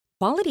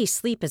Quality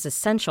sleep is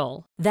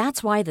essential.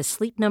 That's why the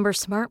Sleep Number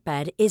Smart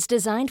Bed is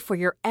designed for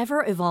your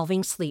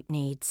ever-evolving sleep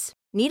needs.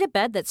 Need a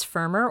bed that's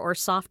firmer or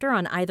softer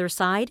on either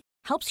side?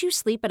 Helps you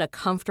sleep at a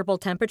comfortable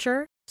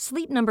temperature?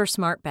 Sleep Number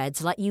Smart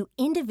Beds let you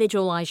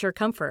individualize your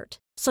comfort,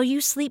 so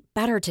you sleep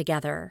better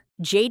together.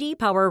 JD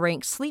Power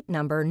ranks Sleep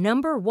Number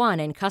number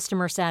 1 in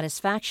customer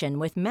satisfaction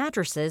with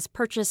mattresses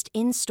purchased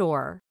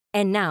in-store.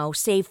 And now,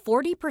 save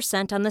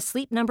 40% on the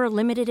Sleep Number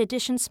Limited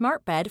Edition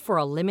Smart Bed for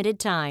a limited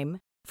time.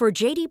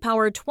 For JD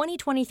Power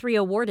 2023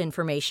 award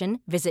information,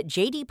 visit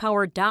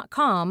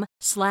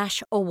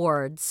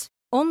jdpower.com/awards.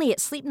 Only at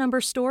Sleep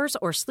Number stores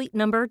or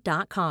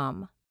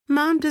sleepnumber.com.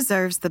 Mom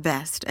deserves the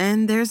best,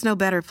 and there's no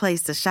better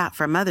place to shop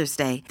for Mother's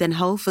Day than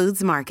Whole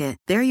Foods Market.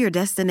 They're your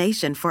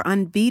destination for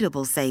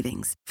unbeatable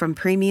savings, from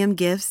premium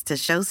gifts to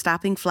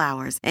show-stopping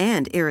flowers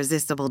and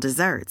irresistible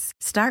desserts.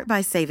 Start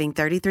by saving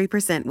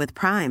 33% with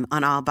Prime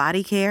on all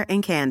body care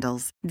and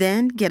candles.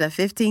 Then get a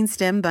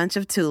 15-stem bunch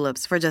of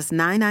tulips for just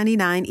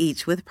 $9.99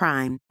 each with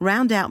Prime.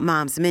 Round out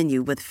Mom's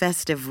menu with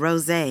festive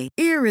rosé,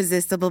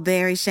 irresistible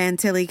berry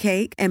chantilly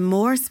cake, and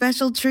more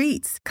special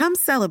treats. Come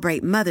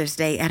celebrate Mother's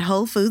Day at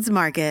Whole Foods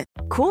Market.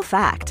 Cool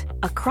fact,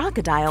 a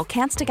crocodile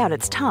can't stick out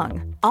its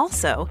tongue.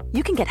 Also,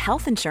 you can get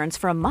health insurance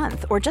for a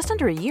month or just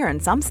under a year in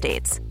some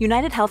states.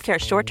 United Healthcare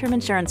short-term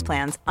insurance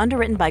plans,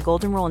 underwritten by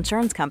Golden Rule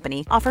Insurance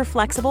Company, offer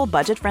flexible,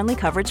 budget-friendly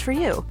coverage for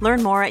you.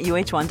 Learn more at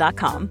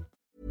uh1.com.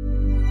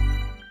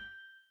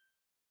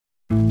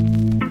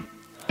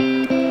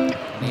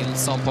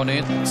 Nilsson på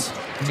nytt.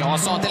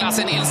 Claesson till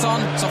Lasse Nilsson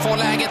som får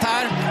läget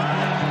här.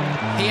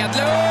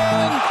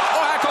 Hedlund!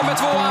 Och här kommer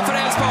tvåan för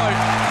Elfsborg.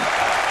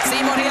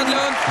 Simon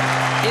Hedlund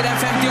i den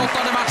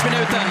 58:e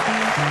matchminuten.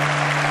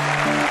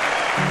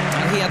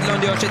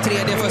 Hedlund gör sig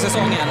tredje för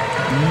säsongen.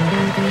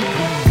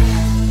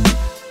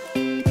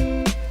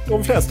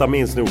 De flesta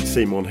minns nog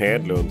Simon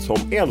Hedlund som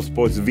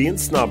Elfsborgs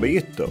vinstsnabba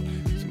ytter,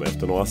 som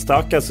efter några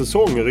starka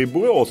säsonger i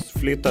Borås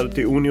flyttade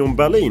till Union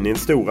Berlin i en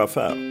stor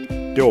affär,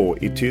 då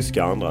i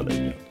tyska andra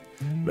ligan.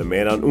 Men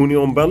medan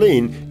Union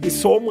Berlin i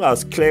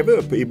somras klev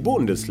upp i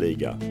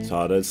Bundesliga så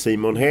hade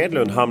Simon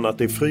Hedlund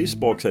hamnat i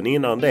frysboxen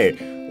innan det,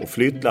 och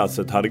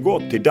flyttlasset hade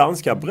gått till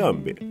danska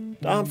Brøndby,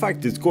 där han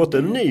faktiskt gått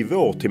en ny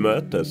vår till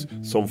mötes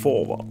som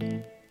forward.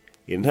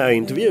 I den här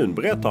intervjun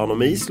berättar han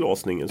om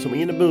islåsningen som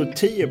inneburit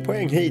 10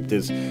 poäng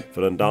hittills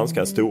för den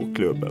danska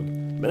storklubben.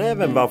 Men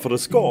även varför det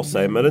skar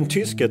sig med den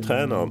tyske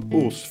tränaren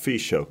Urs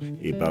Fischer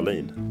i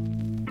Berlin.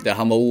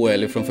 Han var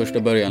oärlig från första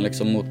början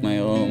liksom mot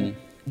mig,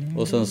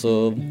 och sen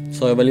så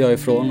sa jag väl jag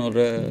ifrån, och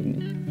det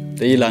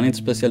gillade han inte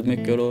speciellt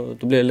mycket, och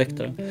då blev det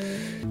läktare.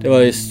 Det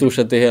var i stort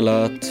sett det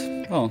hela att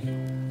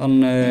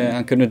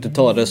han kunde inte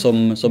ta det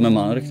som en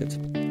man riktigt.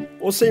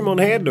 Och Simon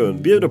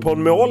Hedlund bjuder på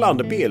en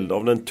målande bild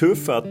av den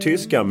tuffa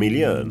tyska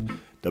miljön,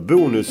 där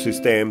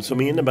bonussystem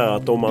som innebär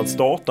att om man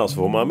startar så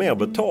får man mer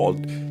betalt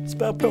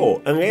spär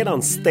på en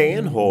redan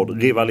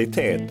stenhård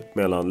rivalitet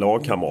mellan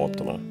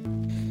lagkamraterna.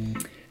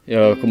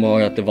 Jag kommer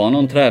ihåg att det var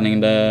någon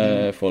träning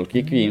där folk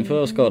gick in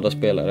för att skada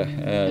spelare.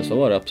 Så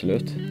var det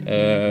absolut.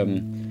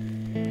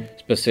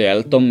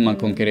 Speciellt om man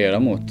konkurrerar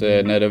mot,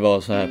 när det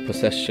var så här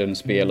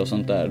possession-spel och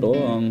sånt där,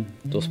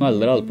 då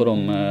smällde allt på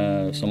dem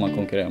som man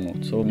konkurrerar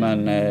mot. Så,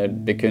 men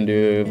det kunde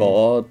ju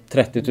vara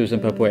 30 000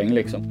 per poäng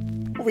liksom.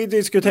 Och vi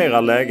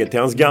diskuterar läget till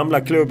hans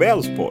gamla klubb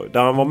Elfsborg,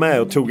 där han var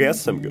med och tog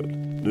SM-guld.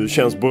 Nu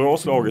känns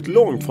Boråslaget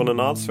långt från den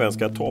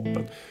allsvenska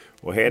toppen.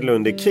 Och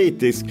Hedlund är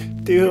kritisk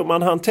till hur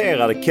man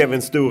hanterade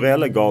Kevin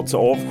Sture-Ellegards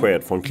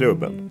avsked från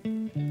klubben.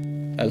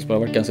 Elfsborg har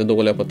varit ganska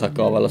dåliga på att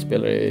tacka av alla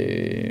spelare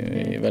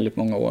i väldigt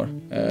många år.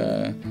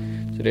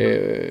 Så det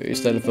är,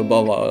 istället för att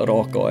bara vara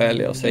raka och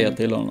ärliga och säga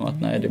till honom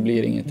att nej, det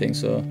blir ingenting,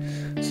 så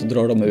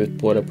drar de ut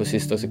på det på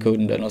sista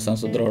sekunden och sen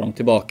så drar de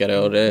tillbaka det,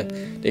 och det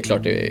är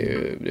klart det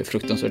är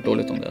fruktansvärt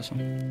dåligt om det alltså.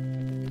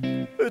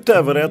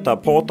 Utöver detta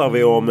pratar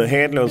vi om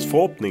Hedlunds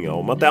förhoppningar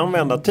om att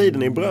använda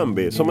tiden i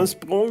Brøndby som en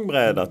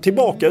språngbräda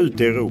tillbaka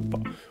ut i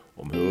Europa.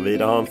 Om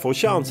huruvida han får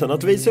chansen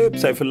att visa upp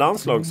sig för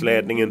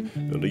landslagsledningen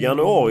under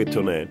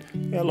januari-turnén,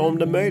 eller om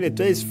det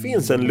möjligtvis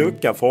finns en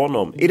lucka för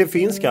honom i det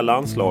finska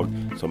landslag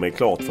som är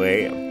klart för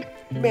EM.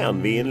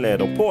 Men vi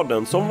inleder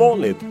podden som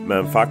vanligt med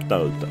en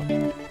faktaruta.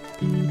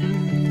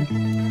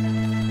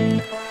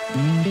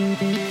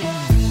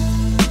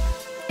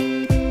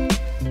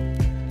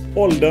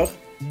 Ålder?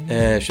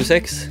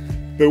 26.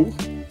 Bor?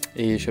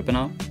 I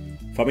Köpenhamn.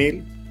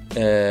 Familj?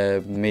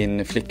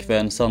 Min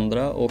flickvän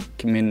Sandra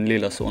och min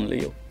lilla son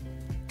Leo.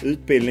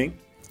 Utbildning?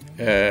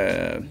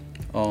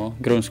 Ja,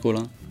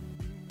 grundskolan.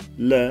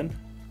 Lön?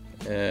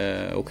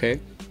 Okej.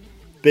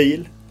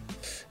 Bil?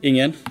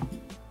 Ingen.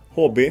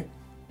 Hobby?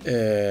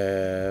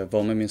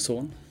 Var med min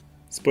son.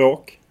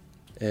 Språk?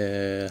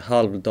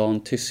 Halvdan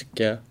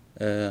tyska,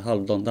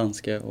 halvdan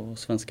danska och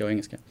svenska och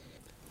engelska.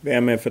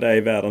 Vem är för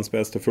dig världens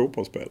bästa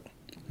fotbollsspelare?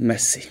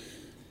 Messi.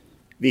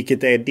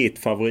 Vilket är ditt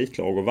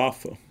favoritlag och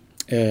varför?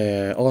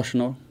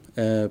 Arsenal.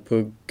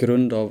 På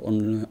grund av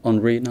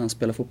Henry när han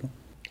spelar fotboll.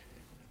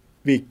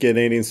 Vilken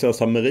är din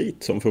största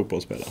merit som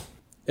fotbollsspelare?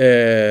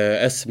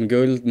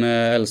 SM-guld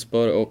med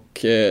Elfsborg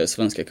och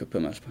Svenska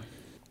cupen med Elfsborg.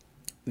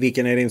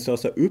 Vilken är din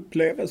största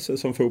upplevelse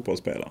som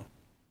fotbollsspelare?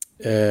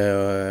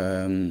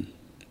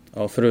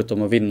 Ja,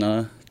 förutom att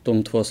vinna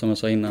de 2 som jag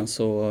sa innan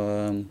så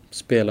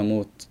spela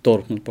mot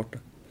Dortmund borta.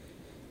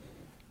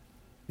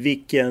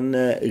 Vilken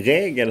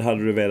regel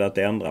hade du velat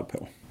ändra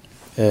på?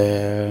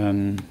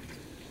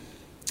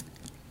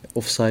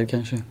 Offside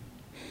kanske.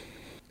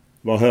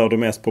 Vad hör du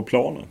mest på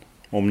planen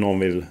om någon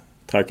vill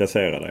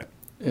trakassera dig?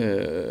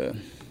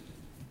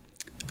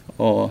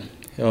 Ja,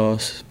 jag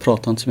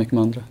pratar inte så mycket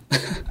med andra.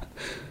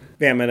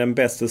 Vem är den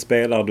bästa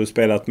spelare du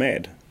spelat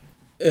med?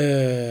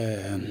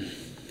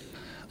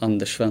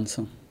 Anders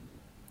Svensson.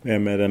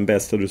 Vem är den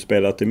bästa du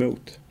spelat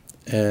emot?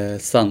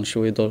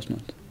 Sancho i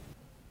Dortmund.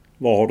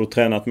 Vad har du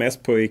tränat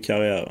mest på i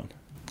karriären?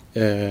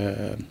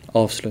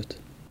 Avslut.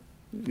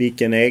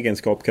 Vilken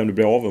egenskap kan du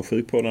bli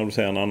avundsjuk på när du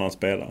ser en annan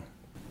spelare?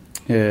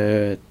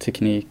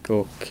 Teknik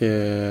och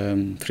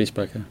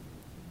frisparkar.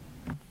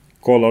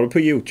 Kollar du på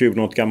YouTube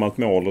något gammalt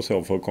mål och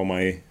så för att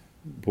komma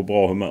på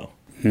bra humör?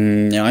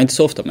 Ja, inte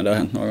så ofta, men det har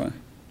hänt några gånger.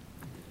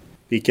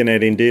 Vilken är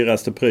din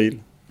dyraste pryl?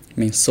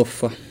 Min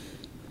soffa.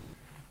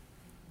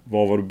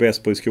 Vad var du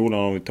bäst på i skolan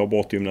om vi tar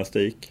bort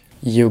gymnastik?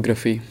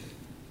 Geografi.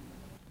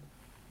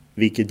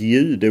 Vilket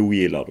ljud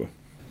ogillar du?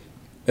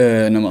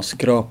 När man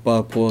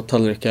skrapar på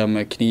tallrikar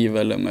med kniv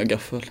eller med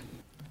gaffel.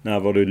 När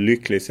var du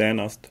lycklig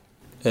senast?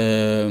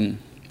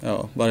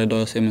 Ja, varje dag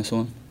jag ser min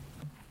son.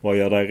 Vad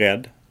gör dig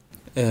rädd?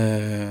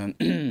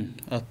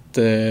 Att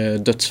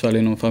dödsfall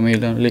inom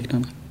familjen och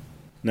liknande.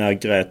 När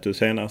grät du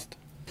senast?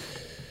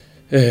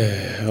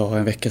 Ja,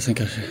 en vecka sedan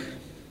kanske.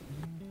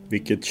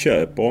 Vilket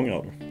köp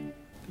ångrar du?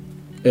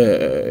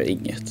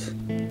 Inget.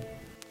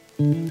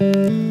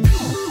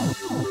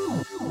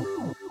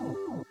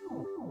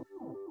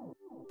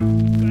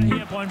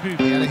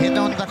 Her er det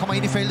Hedlund, der kommer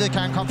ind i feltet.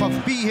 Kan han komme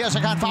forbi her, så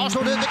kan han få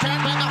afsluttet. Det kan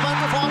han, og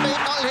Brøndby får med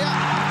 1-0 her.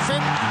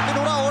 5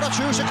 minutter og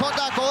 28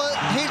 sekunder er gået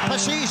helt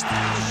præcist.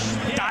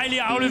 Dejlig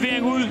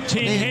aflevering ud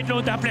til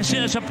Hedlund, der har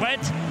placeret sig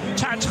bredt.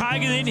 Tager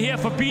trækket ind her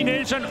forbi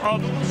Nielsen og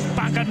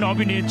banker den op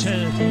i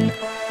nettaget.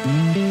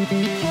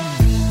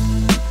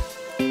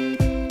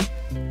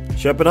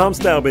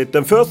 Köpenhamnsderbyt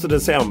den 1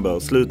 december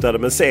slutade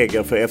med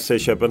seger för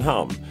FC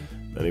Köpenhamn.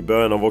 Men i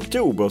början av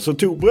oktober så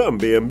tog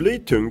Brøndby en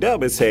blytung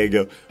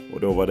derbyseger och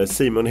då var det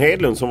Simon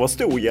Hedlund som var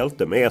stor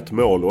hjälte med 1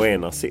 mål och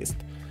 1 assist.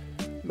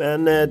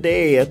 Men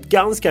det är ett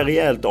ganska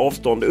rejält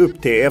avstånd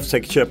upp till FC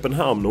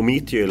Köpenhamn och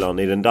Midtjylland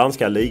i den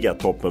danska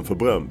ligatoppen för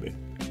Brøndby.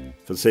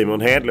 För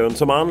Simon Hedlund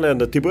som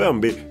anlände till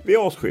Brøndby vid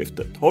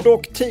årsskiftet har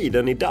dock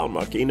tiden i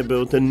Danmark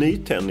inneburit en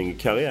nytändning i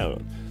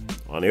karriären.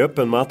 Han är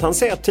öppen med att han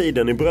ser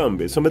tiden i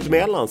Brøndby som ett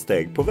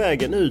mellansteg på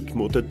vägen ut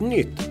mot ett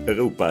nytt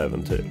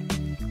Europa-äventyr.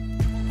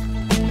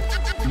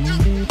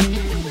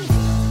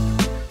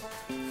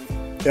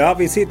 Ja,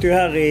 vi sitter ju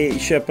här i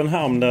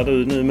Köpenhamn där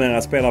du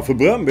numera spelar för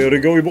Brøndby och det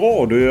går ju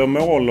bra. Du gör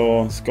mål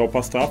och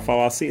skapar straffar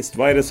och assist.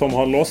 Vad är det som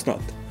har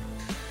lossnat?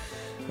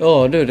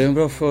 Ja, det är en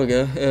bra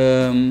fråga.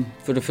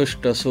 För det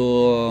första så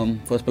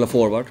får jag spela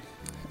forward.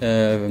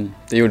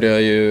 Det gjorde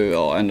jag ju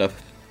ända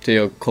till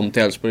jag kom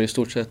till Elfsborg i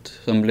stort sett.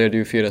 Sen blev det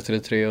ju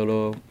 4-3-3 och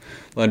då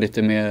var jag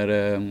lite mer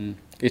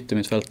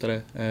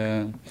yttermittfältare.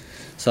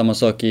 Samma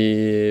sak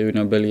i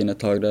Union Berlin ett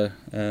tag där.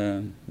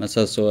 Men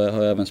sen så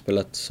har jag även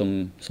spelat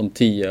som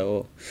 10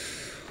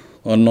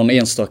 och någon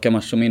enstaka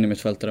match som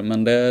innermittfältare.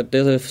 Men det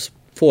är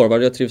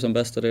forward jag trivs som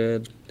bäst och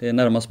det är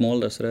närmast mål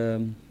där, så det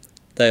är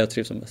där jag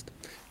trivs som bäst.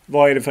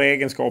 Vad är det för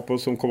egenskaper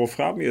som kommer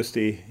fram just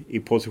i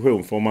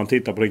position? För om man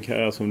tittar på din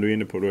karriär som du är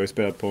inne på, du har ju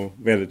spelat på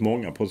väldigt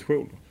många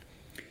positioner.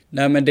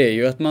 Nej, men det är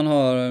ju att man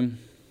har,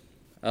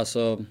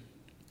 alltså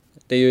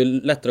det är ju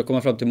lättare att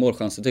komma fram till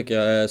målchanser tycker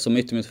jag. Som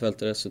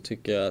yttermittfältare så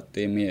tycker jag att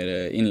det är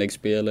mer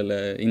inläggsspel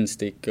eller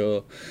instick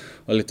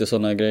och lite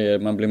sådana grejer.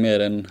 Man blir mer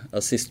en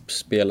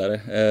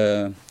assistspelare.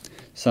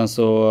 Sen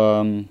så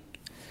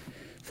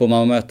får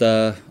man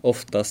möta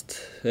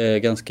oftast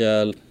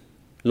ganska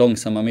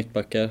långsamma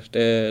mittbackar.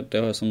 Det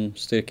har jag som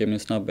styrka i min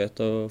snabbhet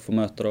att få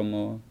möta dem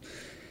och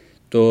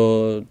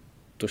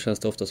då känns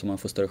det ofta som man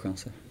får större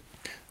chanser.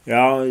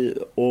 Ja,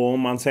 och om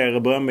man ser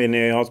Brøndby,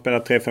 ni har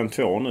spelat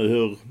 3-5-2 nu,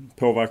 hur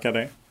påverkar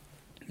det?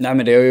 Nej,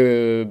 men det har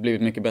ju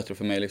blivit mycket bättre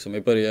för mig liksom.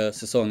 Vi började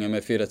säsongen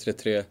med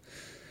 4-3-3.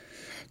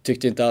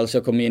 Tyckte inte alls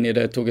jag kom in i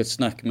det, tog ett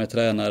snack med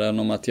tränaren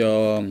om att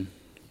jag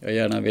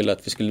gärna ville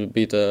att vi skulle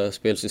byta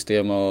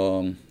spelsystem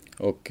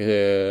och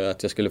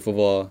att jag skulle få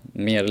vara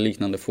mer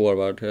liknande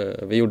forward.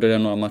 Vi gjorde det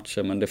några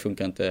matcher men det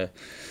funkar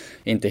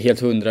inte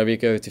helt 100. Vi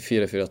gick över till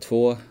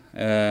 4-4-2.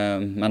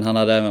 Men han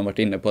hade även varit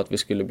inne på att vi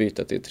skulle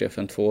byta till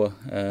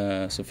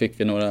 3-5-2. Så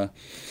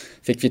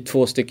fick vi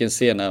 2 stycken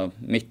sena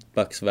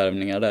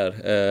mittbacksvärvningar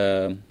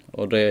där.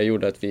 Och det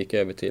gjorde att vi gick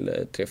över till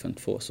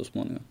 3-5-2 så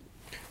småningom.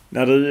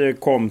 När du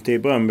kom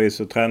till Brøndby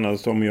så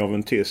tränades de av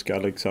en tysk,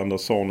 Alexander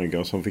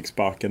Zorniger, som fick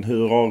sparken.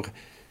 Hur har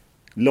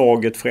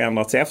laget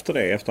förändrats efter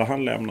det, efter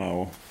han lämnade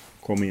och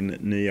kom in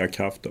nya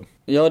krafter?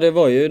 Ja, det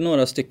var ju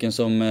några stycken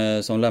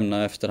som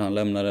lämnade efter han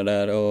lämnade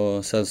där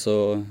och sen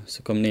så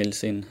kom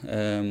Nils in.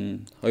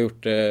 Har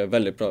gjort det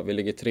väldigt bra. Vi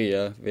ligger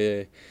 3.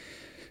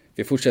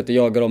 Vi fortsätter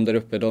jaga dem där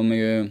uppe. De är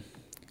ju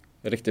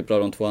riktigt bra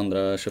de två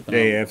andra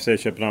Köpenhamn. Det är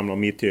FC Köpenhamn och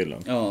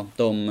Midtjylland. Ja,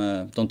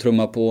 de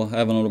trummar på.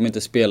 Även om de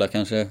inte spelar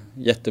kanske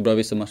jättebra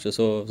vissa matcher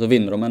så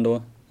vinner de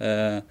ändå.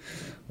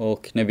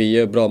 Och när vi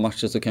gör bra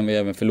matcher så kan vi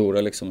även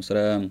förlora liksom. Så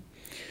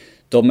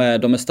de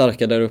är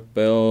starka där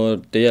uppe och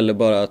det gäller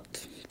bara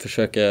att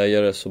försöka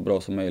göra det så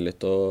bra som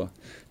möjligt. Och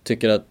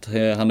tycker att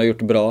han har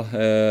gjort bra.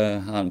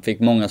 Han fick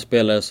många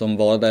spelare som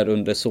var där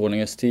under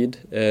Zorningers tid.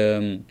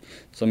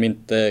 Som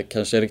inte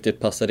kanske riktigt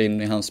passade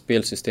in i hans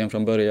spelsystem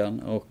från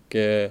början.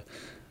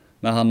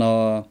 Men han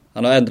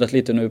har ändrat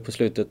lite nu på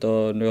slutet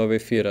och nu har vi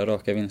 4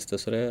 raka vinster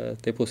så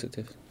det är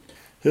positivt.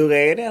 Hur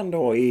är det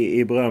ändå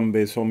i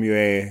Brøndby som ju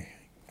är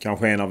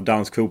kanske en av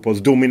dansk fotbolls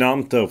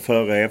dominanter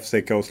före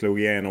FCK slog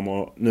igenom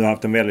och nu har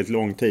haft en väldigt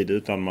lång tid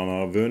utan man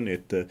har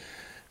vunnit.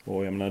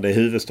 Och jag menar, det är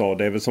huvudstad.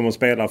 Det är väl som att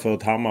spela för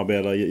ett Hammarby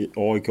eller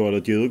AIK eller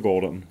ett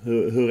Djurgården.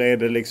 Hur är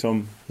det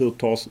liksom, hur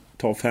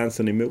tar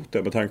fansen emot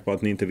det med tanke på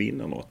att ni inte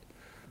vinner något?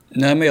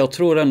 Nej, men jag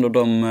tror ändå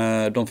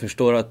de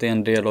förstår att det är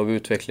en del av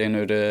utvecklingen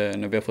nu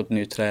när vi har fått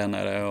ny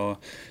tränare. Och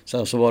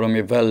sen så var de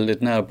ju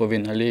väldigt nära på att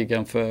vinna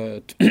ligan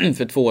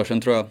för 2 år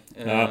sedan tror jag.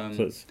 Ja,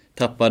 precis.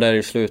 Tappade där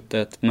i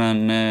slutet.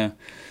 Men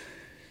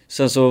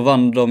sen så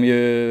vann de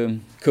ju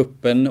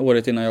kuppen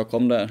året innan jag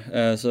kom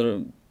där.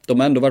 Så de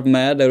har ändå varit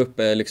med där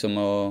uppe liksom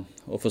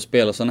och få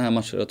spela sådana här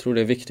matcher. Jag tror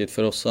det är viktigt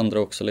för oss andra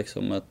också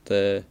liksom att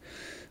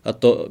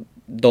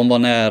de var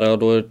nära och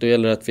då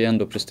gäller det att vi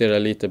ändå presterar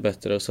lite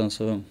bättre. Och sen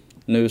så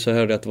nu så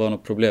hörde jag att det var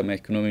något problem med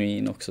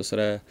ekonomin också. Så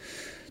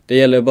det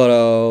gäller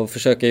bara att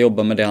försöka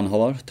jobba med det han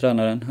har,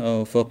 tränaren.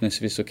 Och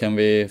förhoppningsvis så kan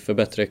vi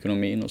förbättra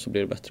ekonomin och så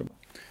blir det bättre.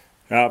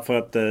 Ja, för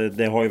att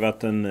det har ju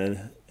varit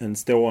en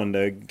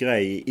stående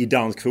grej i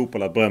dansk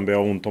fotboll att Brøndby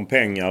har ont om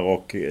pengar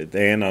och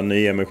det ena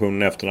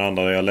nyemissionen efter den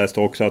andra. Jag läste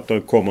också att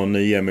det kommer en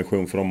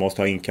nyemission för de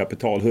måste ha in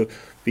kapital.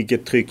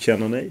 Vilket tryck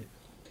känner ni?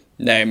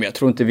 Nej, men jag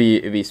tror inte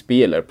vi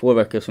spelare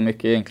påverkar så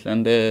mycket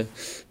egentligen.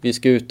 Vi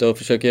ska ut och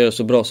försöka göra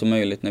så bra som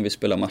möjligt när vi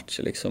spelar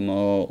matcher liksom.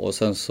 Och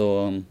sen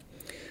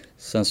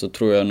så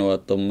tror jag nog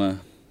att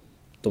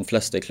de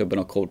flesta i klubben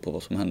har koll på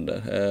vad som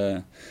händer.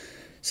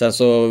 Sen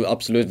så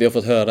absolut, vi har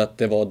fått höra att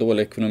det var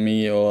dålig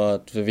ekonomi och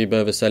att vi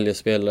behöver sälja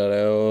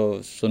spelare.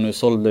 Och så nu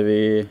sålde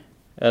vi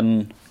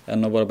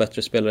en av våra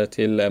bättre spelare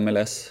till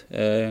MLS.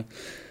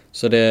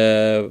 Så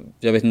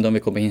jag vet inte om vi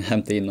kommer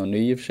hämta in någon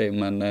ny i och för sig,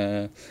 men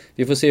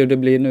vi får se hur det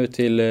blir nu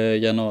till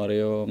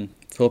januari och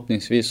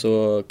förhoppningsvis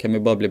så kan vi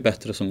bara bli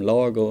bättre som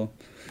lag och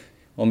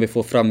om vi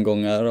får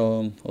framgångar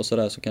och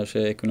sådär så kanske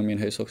ekonomin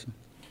höjs också.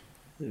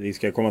 Vi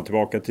ska komma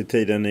tillbaka till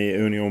tiden i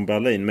Union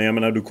Berlin, men jag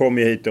menar du kom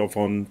ju hit då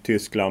från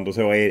Tyskland och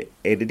så. Är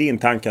det din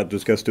tanke att du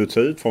ska studsa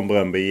ut från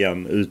Brøndby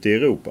igen ute i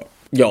Europa?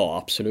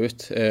 Ja,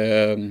 absolut.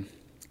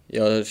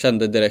 Jag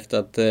kände direkt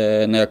att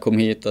när jag kom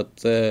hit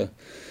att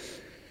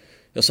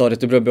jag sa det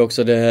till Brøndby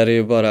också, det här är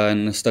ju bara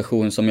en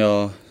station som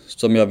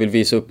jag vill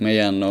visa upp mig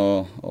igen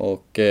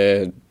och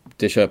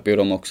det köper ju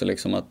de också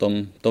liksom, att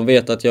de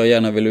vet att jag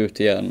gärna vill ut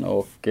igen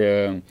och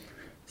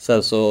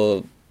sen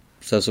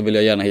så vill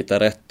jag gärna hitta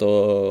rätt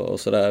och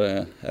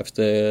sådär.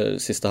 Efter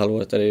sista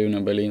halvåret är det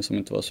Union Berlin som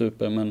inte var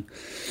super,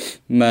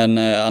 men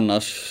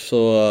annars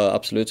så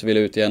absolut så vill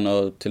jag ut igen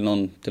och till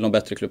någon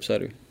bättre klubb så är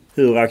det ju.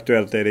 Hur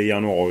aktuellt är det i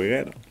januari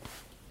redan?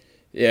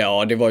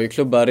 Ja, det var ju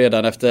klubbar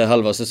redan efter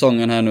halva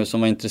säsongen här nu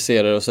som var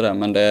intresserade och sådär,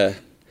 men det,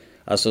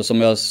 alltså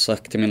som jag har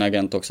sagt till min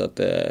agent också, att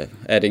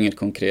är det inget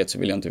konkret så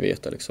vill jag inte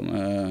veta liksom.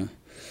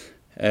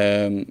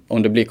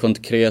 Om det blir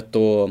konkret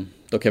då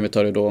kan vi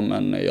ta det då,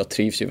 men jag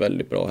trivs ju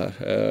väldigt bra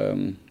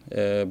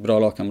här. Bra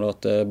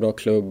lagkamrater, bra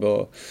klubb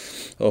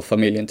och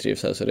familjen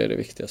trivs här, så det är det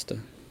viktigaste.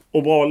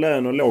 Och bra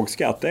lön och låg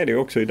skatt är det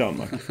också i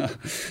Danmark.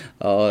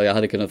 Ja, jag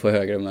hade kunnat få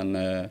högre,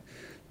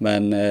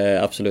 men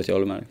absolut, jag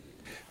håller med dig.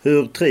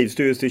 Hur trivs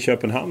du just i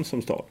Köpenhamn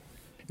som stad?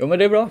 Ja, men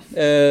det är bra.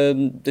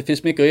 Det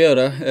finns mycket att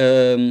göra.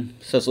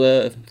 Sen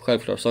så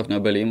självklart saknar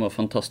jag Berlin, var en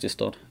fantastisk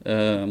stad.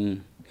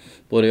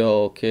 Både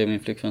jag och min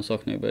flickvän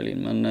saknar ju Berlin,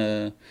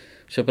 men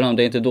Köpenhamn,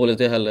 det är inte dåligt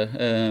det heller.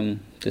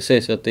 Det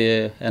sägs ju att det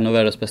är en av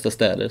världens bästa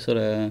städer, så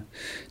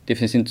det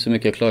finns inte så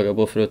mycket att klaga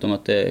på förutom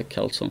att det är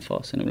kallt som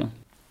fasen ibland.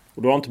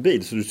 Och du har inte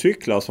bil, så du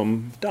cyklar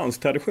som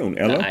dansk tradition,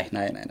 eller?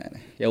 Nej.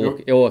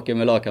 Jag åker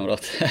med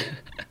lagkamrat.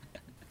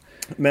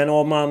 Men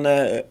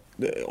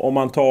om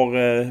man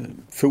tar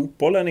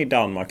fotbollen i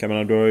Danmark, jag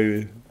menar, du har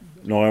ju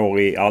några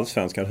år i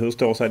Allsvenskan. Hur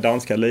står sig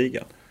danska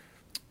ligan?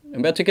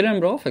 Men jag tycker den är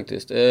bra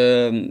faktiskt.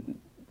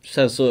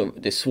 Sen så,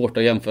 det är svårt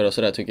att jämföra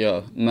sådär tycker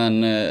jag.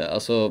 Men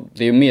alltså,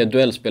 det är ju mer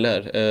duellspel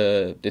här.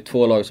 Det är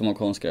 2 lag som har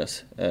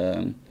konstgräs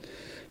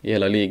i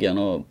hela ligan.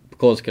 Och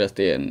konstgräs,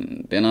 det är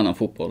en annan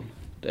fotboll.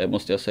 Det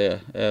måste jag säga.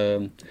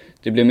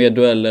 Det blir mer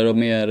dueller och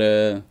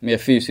mer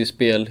fysiskt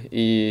spel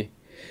i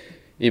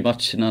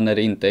matcherna när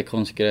det inte är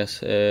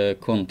konstgräs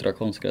kontra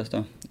konstgräs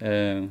då.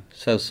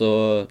 Sen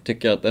så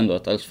tycker jag ändå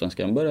att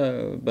Allsvenskan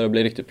börjar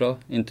bli riktigt bra.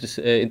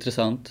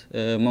 Intressant.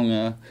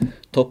 Många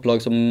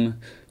topplag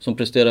som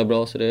presterar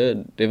bra, så det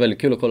är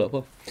väldigt kul att kolla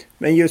på.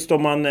 Men just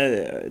om man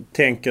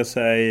tänker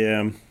sig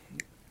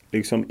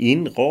liksom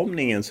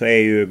inramningen så är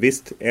ju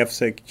visst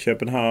FC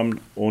Köpenhamn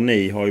och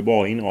ni har ju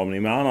bra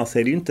inramning, men annars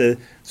är det ju inte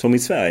som i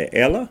Sverige,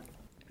 eller?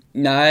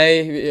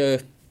 Nej,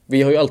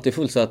 vi har ju alltid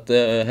fullsatt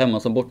hemma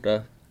som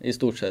borta i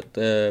stort sett.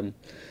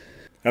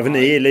 Ja, för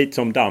ni är lite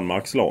som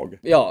Danmarks lag.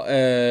 Ja,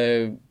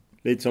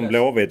 lite som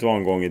Blåvitt var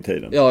en gång i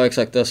tiden. Ja,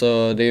 exakt.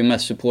 Alltså, det är ju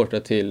mest supportrar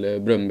till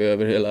Brøndby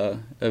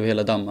över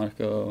hela Danmark.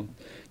 Och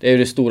det är ju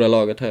det stora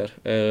laget här.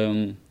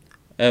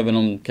 Även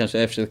om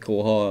kanske FCK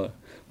har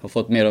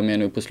fått mer och mer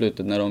nu på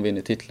slutet när de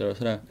vinner titlar och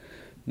sådär.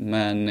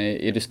 Men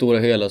i det stora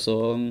hela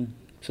så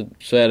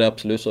är det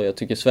absolut så. Jag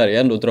tycker Sverige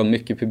ändå drar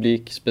mycket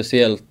publik.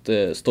 Speciellt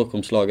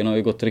Stockholmslagen har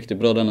ju gått riktigt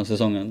bra denna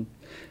säsongen.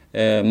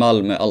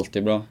 Malmö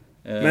alltid bra.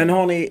 Men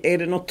är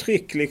det något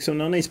tryck liksom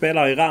när ni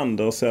spelar i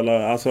Randers eller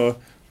alltså?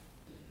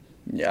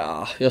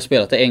 Ja, jag har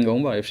spelat det en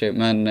gång bara i och för sig,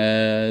 men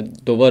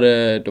då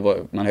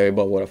var man hör ju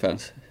bara våra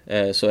fans.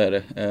 Så är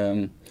det.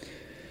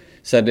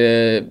 Så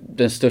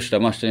den största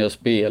matchen jag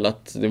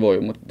spelat, det var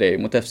ju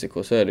mot FCK,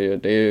 så är det ju.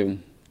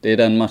 Det är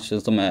den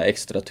matchen som är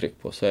extra tryck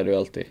på, så är det ju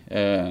alltid.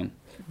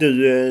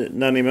 Du,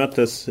 när ni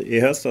möttes i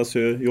höstas så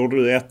gjorde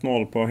du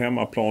 1-0 på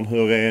hemmaplan.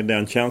 Hur är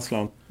den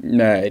känslan?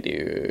 Nej,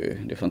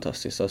 det är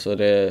fantastiskt. Alltså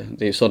det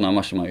är ju sådana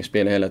matcher man ju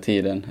spelar hela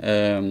tiden.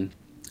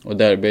 Och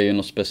derby är ju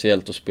något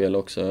speciellt att spela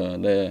också.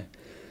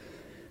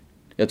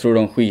 Jag tror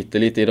de skiter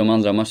lite i de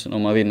andra matcherna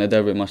om man vinner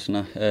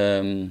derbymatcherna.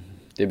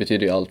 Det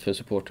betyder ju allt för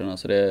supporterna,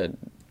 så det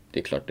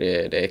är klart det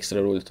är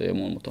extra roligt att göra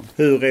mål mot dem.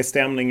 Hur är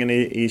stämningen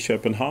i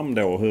Köpenhamn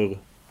då? Hur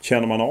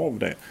känner man av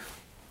det?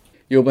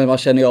 Jo, men vad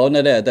känner jag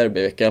när det är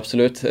derbyvecka?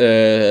 Absolut.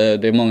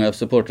 Det är många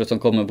supportrar som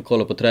kommer och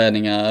kollar på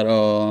träningar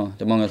och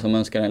det är många som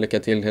önskar en lycka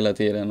till hela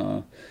tiden.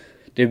 Och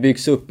det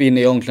byggs upp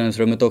inne i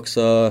omklädningsrummet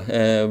också.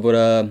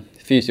 Våra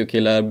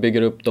fysiokillar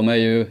bygger upp, de är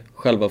ju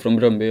själva från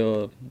Brøndby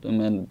och de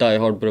är die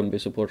hard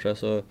Brøndby-supportrar,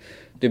 så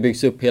det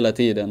byggs upp hela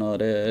tiden och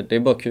det är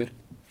bara kul.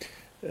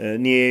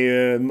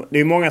 Det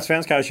är många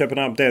svenskar i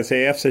Köpenhamn, dels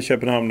i FC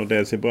Köpenhamn och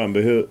dels i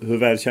Brøndby. Hur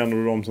väl känner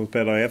du dem som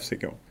spelar i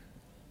FCK?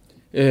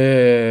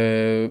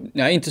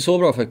 Nej, inte så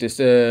bra faktiskt.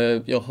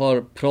 Jag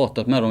har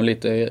pratat med dem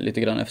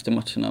lite grann efter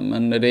matcherna,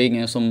 men det är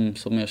ingen som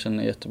jag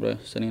känner jättebra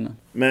sen innan.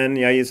 Men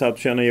jag gissar att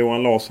du känner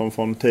Johan Larsson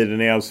från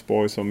tiden i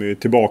Elfsborg som är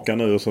tillbaka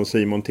nu, och som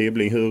Simon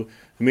Tibbling. Hur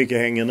mycket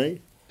hänger ni?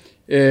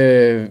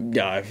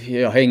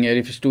 Jag hänger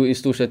i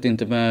stort sett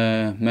inte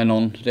med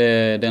någon.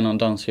 Det är någon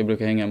dans jag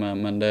brukar hänga med,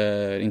 men det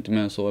är inte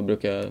mer än så. Jag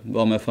brukar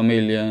vara med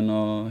familjen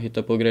och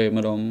hitta på grejer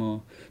med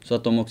dem, så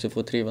att de också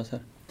får trivas här.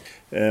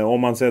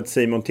 Om man sett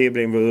Simon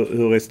Tibbling,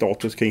 hur är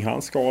status kring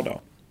hans skada?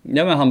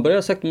 Ja, men han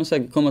börjar sakta men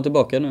säkert komma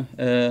tillbaka nu.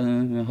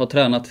 Har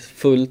tränat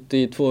fullt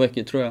i 2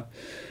 veckor tror jag.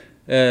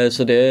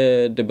 Så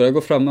det börjar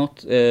gå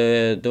framåt.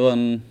 Det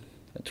var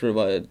jag tror det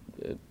var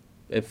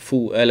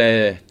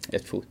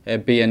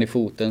ett ben i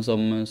foten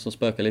som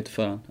spökar lite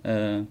för han.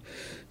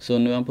 Så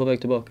nu är han på väg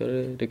tillbaka,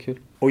 det är kul.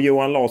 Och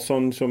Johan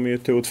Larsson som ju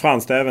tog ett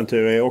franskt äventyr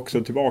är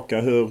också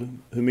tillbaka.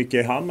 Hur mycket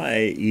är han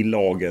med i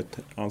laget?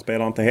 Han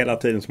spelar inte hela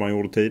tiden som han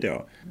gjorde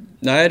tidigare.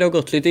 Nej, det har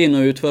gått lite in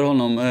och ut för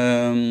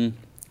honom.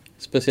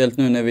 Speciellt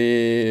nu när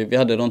vi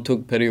hade de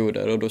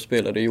tuggperioder och då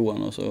spelade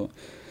Johan och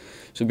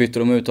så bytte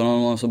de ut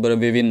honom och så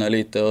började vi vinna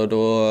lite och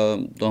då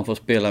han får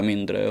spela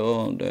mindre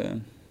och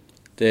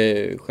det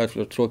är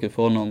självklart tråkigt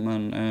för honom,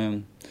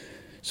 men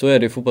så är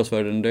det i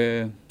fotbollsvärlden.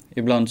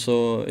 Ibland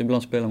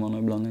spelar man och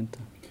ibland inte.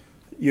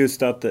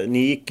 Just att ni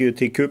gick ju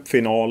till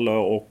cupfinal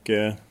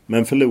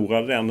men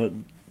förlorade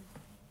den,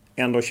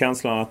 ändå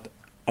känslan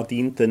att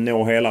inte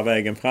nå hela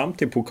vägen fram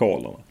till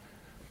pokalerna.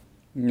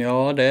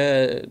 Ja,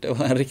 det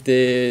var en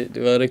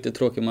riktigt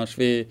tråkig match.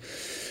 Vi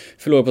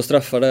förlorade på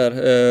straffar där.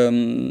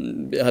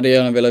 Jag hade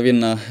gärna velat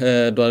vinna.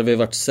 Då hade vi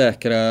varit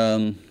säkra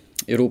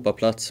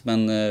Europaplats,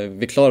 men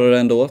vi klarade det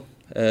ändå.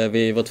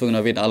 Vi var tvungna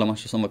att vinna alla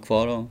matcher som var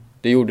kvar och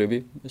det gjorde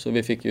vi. Så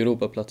vi fick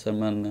Europaplatser,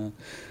 men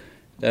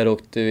där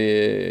åkte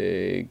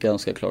vi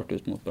ganska klart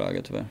ut mot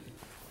Braga tyvärr.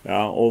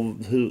 Ja, och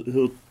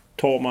hur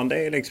tar man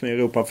det liksom i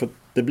Europa? För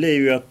det blir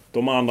ju att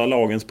de andra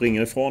lagen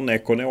springer ifrån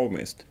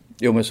ekonomiskt.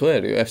 Jo, men så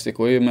är det ju. FCK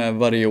är ju med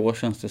varje år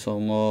känns det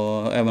som,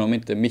 och även om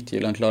inte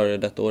Midtjylland klarar det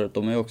detta året,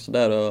 de är också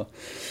där och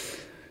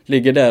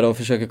ligger där och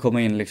försöker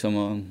komma in liksom.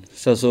 Och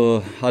sen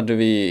så hade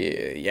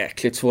vi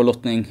jäkligt svår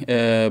lottning.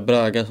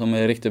 Braga som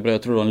är riktigt bra,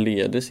 jag tror de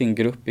leder sin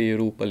grupp i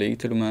Europa League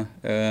till och med.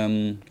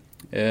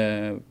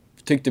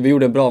 Tyckte vi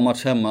gjorde en bra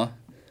match hemma.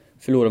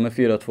 Förlorade med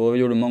 4-2. Vi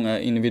gjorde många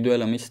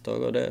individuella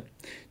misstag och det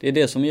är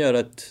det som gör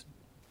att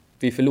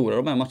vi förlorar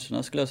de här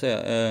matcherna, skulle jag säga.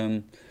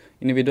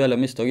 Individuella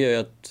misstag gör ju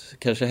att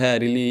kanske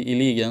här i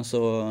ligan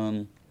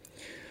så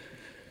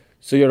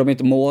gör de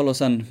inte mål och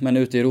sen, men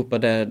ute i Europa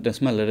där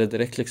smäller det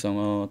direkt liksom,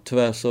 och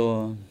tyvärr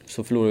så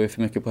förlorar vi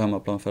för mycket på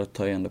hemmaplan för att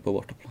ta igen det på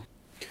bortaplan.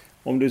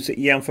 Om du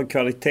jämför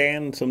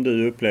kvaliteten som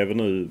du upplever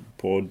nu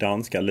på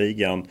danska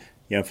ligan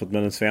jämfört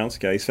med den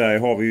svenska. I Sverige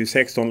har vi ju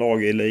 16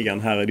 lag i ligan,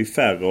 här är det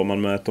färre och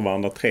man möter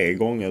varandra 3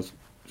 gånger.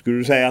 Skulle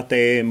du säga att det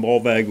är en bra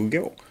väg att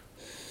gå?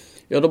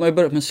 Ja, de har ju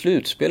börjat med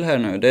slutspel här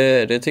nu.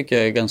 Det tycker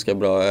jag är ganska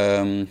bra.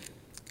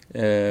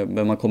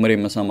 Men man kommer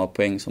in med samma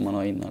poäng som man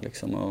har innan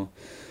liksom, och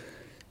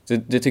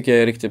Det tycker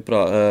jag är riktigt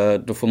bra.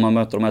 Då får man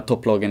möta de här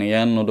topplagen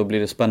igen och då blir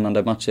det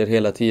spännande matcher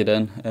hela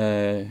tiden.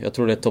 Jag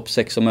tror det är topp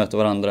 6 som möter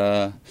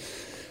varandra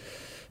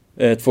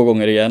 2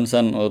 gånger igen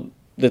sen. Och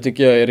det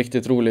tycker jag är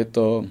riktigt roligt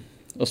och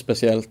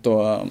speciellt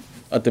då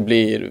att det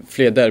blir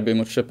fler derby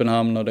mot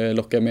Köpenhamn och det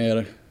lockar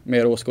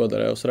mer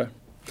åskådare och sådär.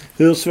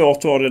 Hur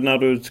svårt var det när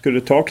du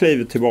skulle ta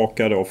klivet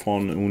tillbaka då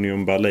från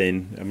Union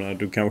Berlin? Jag menar,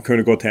 du kanske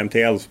kunde gått hem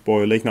till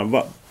Elfsborg och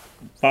liknande.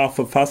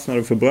 Varför fastnade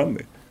du för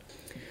Brøndby?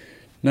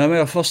 Nej, men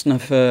jag fastnade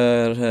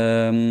för...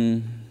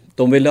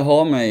 de ville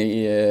ha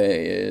mig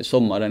i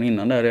sommaren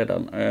innan där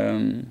redan.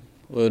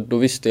 Och då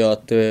visste jag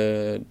att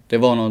det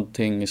var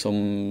någonting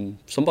som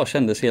bara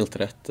kändes helt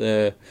rätt.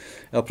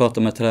 Jag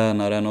pratade med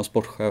tränaren och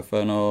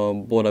sportchefen och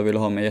båda ville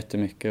ha mig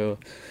jättemycket. Och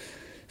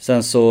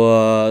sen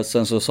så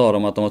sa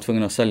de att de var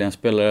tvungna att sälja en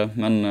spelare,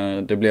 men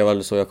det blev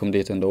aldrig så, jag kom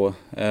dit ändå.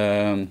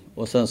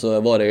 Och sen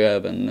så var det ju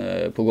även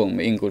på gång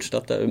med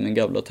Ingolstadt, där, min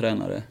gamla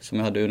tränare som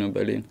jag hade i Union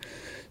Berlin.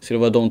 Så det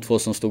var de 2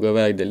 som stod och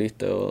vägde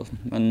lite.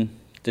 Men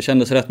det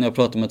kändes rätt när jag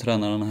pratade med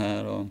tränaren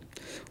här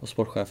och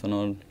sportchefen.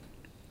 Och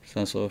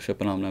sen så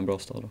Köpenhamn är en bra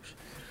stad också.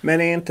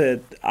 Men är inte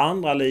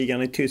andra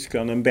ligan i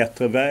Tyskland en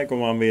bättre väg om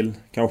man vill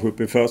kanske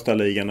upp i första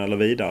ligan eller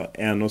vidare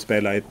än att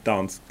spela i ett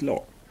danskt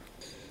lag?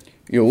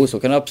 Jo, så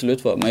kan det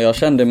absolut vara. Men jag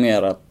kände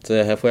mer att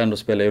här får jag ändå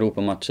spela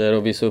Europamatcher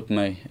och visa upp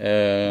mig.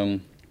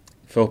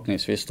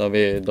 Förhoppningsvis då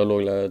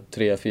låg jag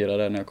 3-4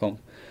 där när jag kom.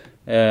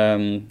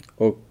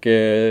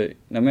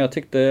 Men jag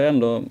tyckte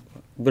ändå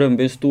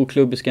Brøndby är en stor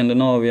klubb i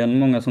Skandinavien.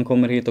 Många som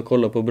kommer hit och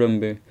kollar på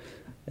Brøndby.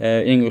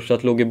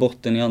 Ingolstadt låg i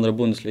botten i andra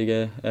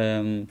Bundesliga.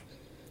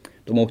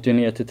 De åkte ju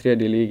ner till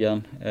 3:e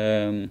ligan.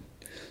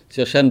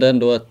 Så jag kände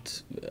ändå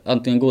att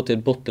antingen gå till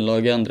ett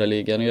bottenlag i andra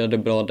ligan och göra det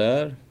bra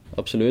där.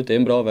 Absolut, det är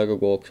en bra väg att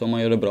gå också om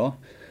man gör det bra.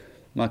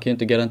 Man kan ju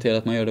inte garantera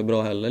att man gör det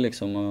bra heller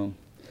liksom.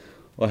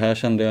 Och här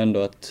kände jag ändå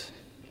att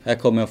här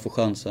kommer jag få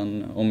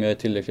chansen om jag är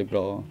tillräckligt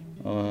bra.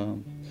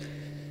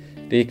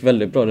 Det gick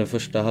väldigt bra den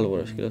första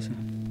halvåret skulle jag säga.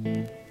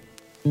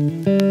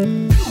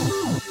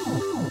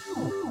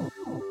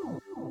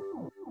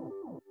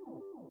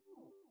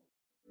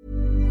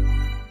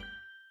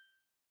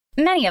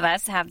 Many of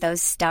us have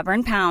those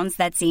stubborn pounds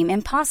that seem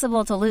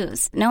impossible to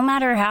lose, no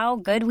matter how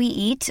good we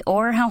eat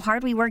or how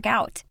hard we work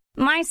out.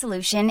 My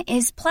solution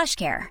is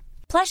PlushCare.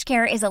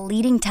 PlushCare is a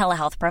leading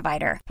telehealth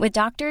provider with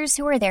doctors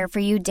who are there for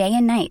you day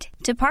and night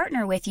to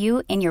partner with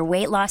you in your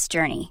weight loss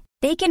journey.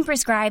 They can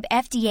prescribe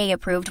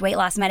FDA-approved weight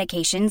loss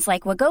medications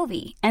like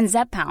Wegovy and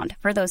Zepbound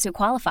for those who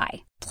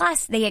qualify.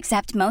 Plus, they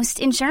accept most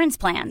insurance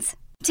plans.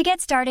 To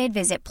get started,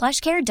 visit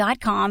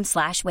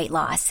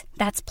plushcare.com/weightloss.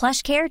 That's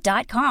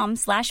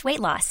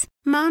plushcare.com/weightloss.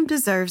 Mom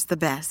deserves the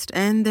best,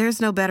 and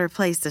there's no better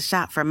place to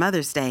shop for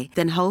Mother's Day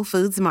than Whole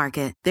Foods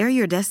Market. They're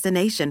your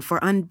destination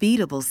for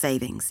unbeatable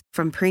savings,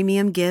 from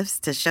premium gifts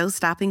to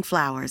show-stopping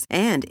flowers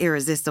and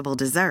irresistible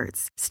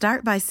desserts.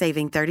 Start by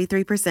saving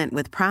 33%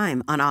 with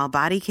Prime on all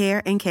body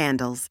care and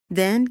candles.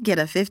 Then get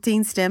a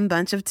 15-stem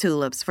bunch of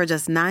tulips for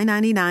just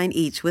 $9.99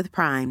 each with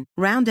Prime.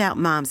 Round out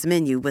Mom's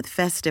menu with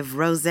festive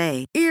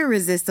rosé,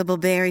 irresistible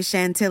berry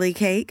chantilly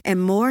cake,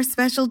 and more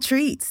special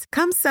treats.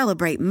 Come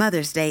celebrate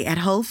Mother's Day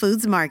at Whole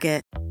Foods Market.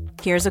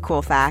 Here's a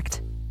cool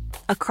fact.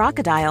 A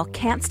crocodile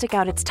can't stick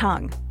out its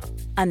tongue.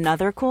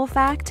 Another cool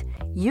fact,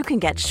 you can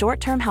get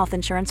short-term health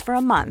insurance for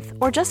a month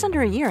or just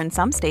under a year in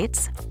some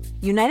states.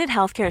 United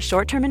Healthcare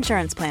short-term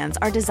insurance plans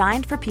are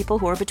designed for people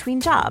who are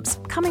between jobs,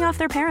 coming off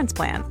their parents'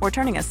 plan, or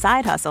turning a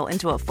side hustle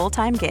into a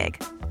full-time gig.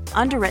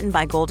 Underwritten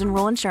by Golden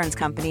Rule Insurance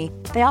Company,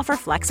 they offer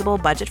flexible,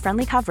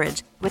 budget-friendly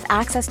coverage with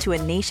access to a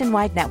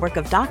nationwide network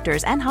of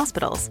doctors and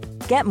hospitals.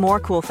 Get more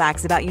cool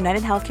facts about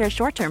United Healthcare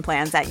short-term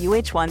plans at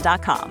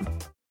uh1.com.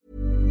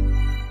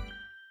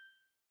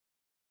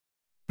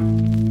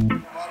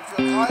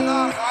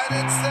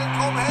 Rein ins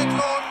Zentrum,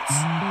 Hedlund,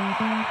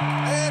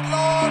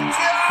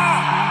 ja!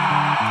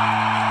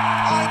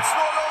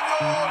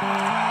 1-0 Union.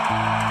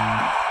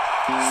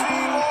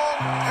 Simon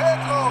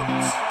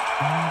Hedlund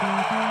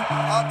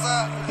hat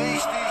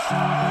richtig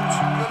gut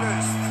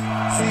gelöst.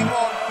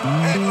 Simon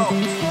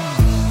Hedlund.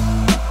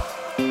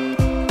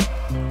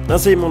 När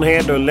Simon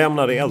Hedlund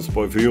lämnade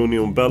Elfsborg för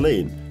Union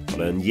Berlin var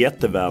det en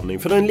jättevärvning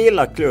för den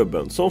lilla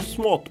klubben som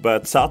smått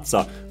börjat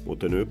satsa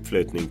mot en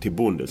uppflyttning till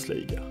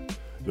Bundesliga.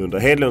 Under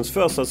Hedlunds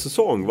första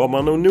säsong var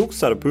man och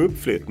nosade på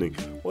uppflyttning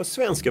och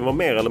svensken var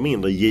mer eller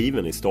mindre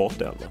given i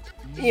startelvan.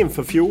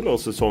 Inför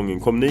fjolårssäsongen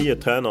kom nye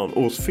tränaren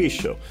Urs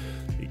Fischer,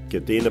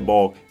 vilket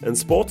innebar en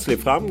sportslig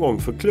framgång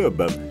för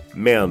klubben,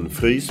 men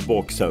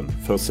frysboxen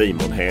för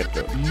Simon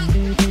Hedlund.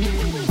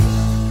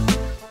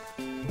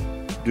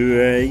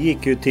 Du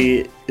gick ju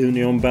till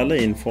Union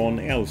Berlin från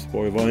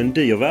Elfsborg. Det var en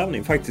dyr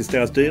värvning, faktiskt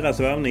deras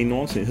dyraste värvning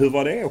någonsin. Hur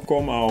var det att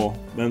komma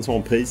med en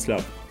sån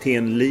prislapp till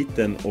en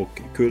liten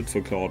och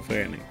kultförklarad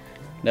förening?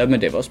 Nej, men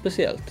det var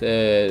speciellt,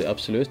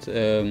 absolut.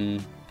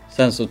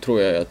 Sen så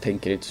tror jag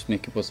tänker inte så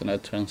mycket på sådana här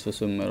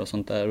transfersummor och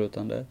sånt där,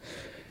 utan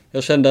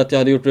jag kände att jag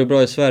hade gjort det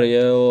bra i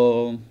Sverige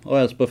och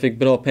Elfsborg fick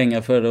bra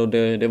pengar för det, och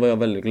det var jag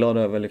väldigt glad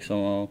över liksom.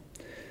 Och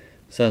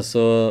Sen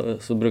så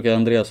brukar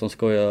Andreasson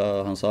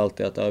skoja, han sa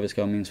alltid att vi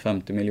ska ha minst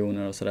 50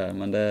 miljoner och sådär.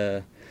 Men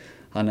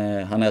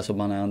han är som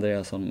han är,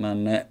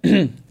 Andreasson.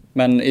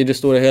 Men i det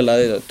stora hela,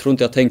 jag tror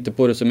inte jag tänkte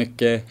på det så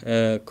mycket.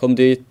 Kom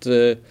dit,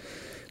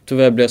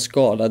 tyvärr blev jag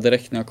skadad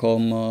direkt när jag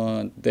kom.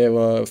 Och det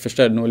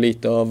förstörde nog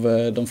lite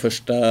av de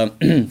första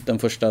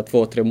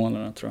 2-3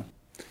 månaderna, tror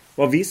jag.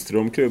 Vad visste du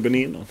om klubben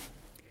innan?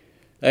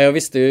 Jag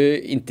visste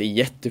ju inte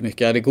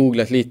jättemycket. Jag hade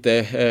googlat lite.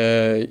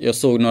 Jag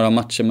såg några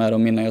matcher med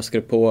dem innan jag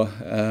skrev på.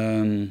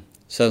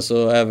 Sen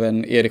så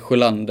även Erik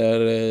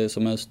Sjölander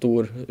som är en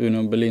stor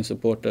Union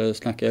Berlin-supporter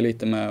snackade jag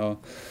lite med. Och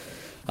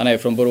han är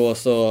från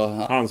Borås. Och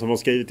han som har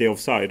skrivit i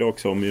Offside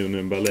också om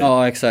Union Berlin.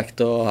 Ja,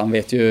 exakt. Och han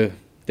vet ju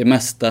det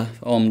mesta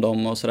om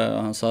dem och sådär.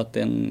 Han sa att det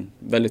är en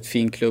väldigt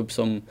fin klubb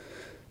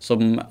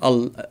som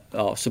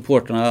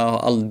supporterna har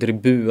aldrig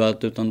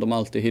buat utan de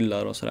alltid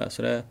hyllar och sådär.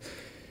 Så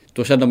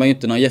då kände man ju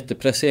inte någon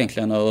jättepress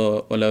egentligen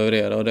att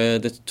leverera, och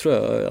det tror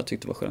jag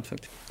tyckte var skönt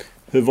faktiskt.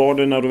 Hur var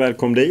det när du väl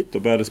kom dit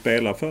och började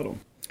spela för dem?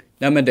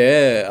 Nej, men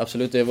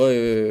absolut,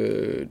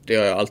 det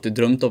har jag alltid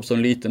drömt om som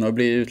liten, att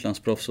bli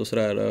utlandsproffs och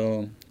sådär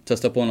och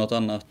testa på något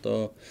annat.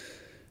 Och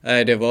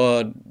det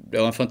var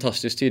en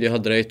fantastisk tid. Jag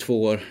hade det i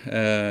 2 år.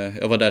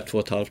 Jag var där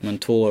 2,5, men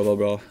 2 år var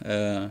bra.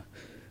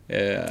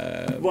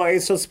 Vad är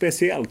så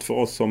speciellt för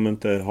oss som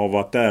inte har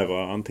varit där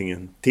och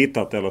antingen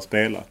tittat eller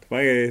spelat?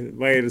 Vad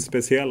är det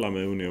speciella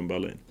med Union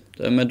Berlin?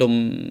 Men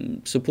de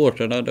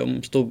supportrarna,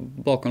 de står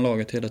bakom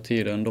laget hela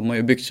tiden. De har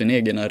ju byggt sin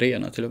egen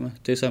arena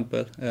till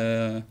exempel.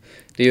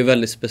 Det är ju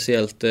väldigt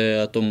speciellt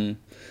att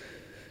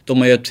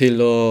de har hjälpt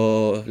till,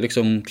 och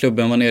liksom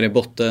klubben var nere i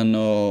botten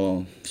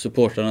och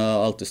supportrarna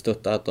har alltid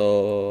stöttat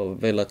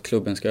och velat att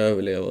klubben ska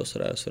överleva och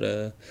sådär. Så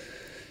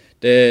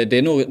det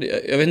är något,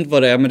 jag vet inte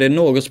vad det är, men det är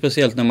något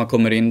speciellt när man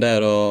kommer in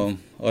där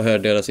och hör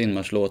deras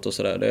inmarschlåt och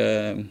sådär.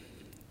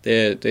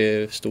 Det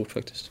är stort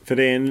faktiskt. För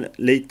det är en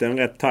liten,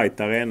 rätt tajt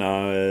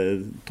arena,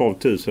 12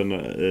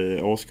 000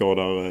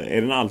 åskådare.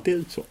 Är den alltid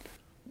utsåld?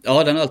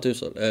 Ja, den är alltid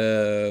utsåld.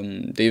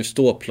 Det är ju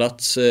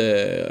ståplats,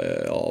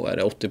 vad är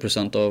det,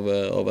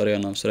 80% av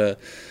arenan. Så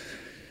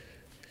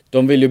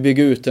de vill ju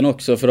bygga ut den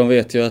också, för de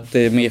vet ju att det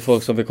är mer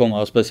folk som vill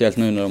komma, speciellt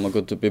nu när de har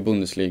gått upp i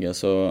Bundesliga.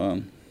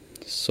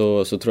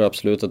 Så tror jag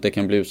absolut att det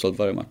kan bli utsålt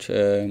varje match.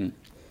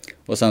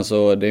 Och sen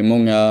så det är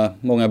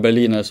många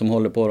berlinare som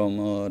håller på dem,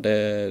 och det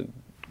är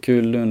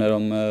kul nu när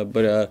de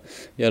börjar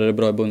göra det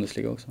bra i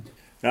Bundesliga också.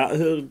 Ja,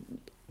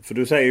 för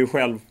du säger ju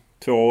själv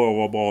 2 år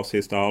var bra,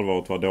 sista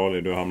halvåret var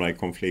dålig, du hamnar i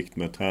konflikt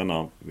med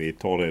tränaren. Vi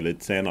tar det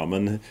lite senare,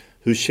 men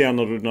hur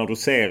känner du när du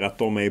ser att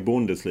de är i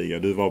Bundesliga?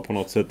 Du var på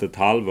något sätt ett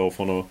halvår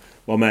från att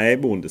vara med i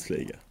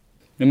Bundesliga.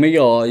 Nej, men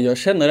jag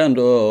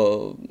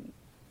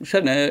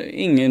känner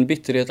ingen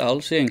bitterhet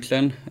alls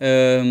egentligen,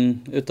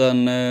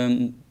 utan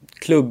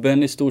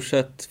klubben i stort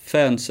sett,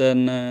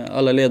 fansen,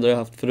 alla ledare jag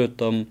haft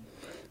förutom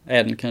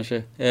en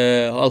kanske,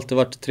 har alltid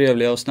varit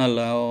trevliga och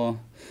snälla, och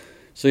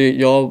så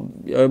jag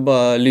är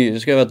bara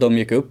lyrisk över att de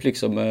gick upp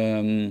liksom.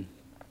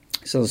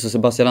 Sen så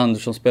Sebastian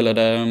Andersson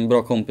spelade där, en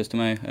bra kompis till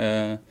mig,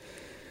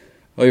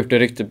 har gjort det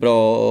riktigt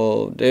bra,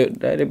 och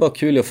det är bara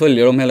kul. Jag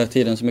följer dem hela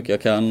tiden så mycket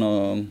jag kan.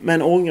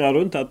 Men ångrar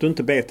du inte att du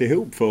inte bet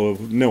ihop för att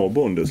nå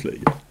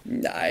Bundesliga?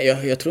 Nej,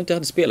 jag tror inte jag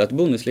hade spelat i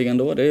Bundesliga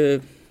ändå.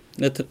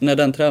 När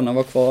den tränaren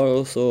var kvar,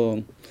 och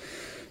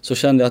så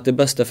kände jag att det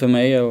bästa för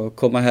mig är att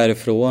komma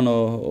härifrån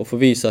och få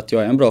visa att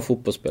jag är en bra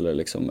fotbollsspelare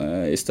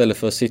liksom. Istället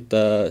för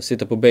att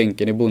sitta på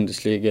bänken i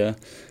Bundesliga.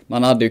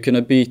 Man hade ju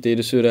kunnat byta i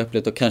det sura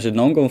äpplet och kanske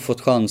någon gång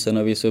fått chansen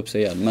att visa upp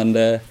sig igen.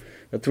 Men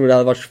jag tror det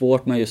hade varit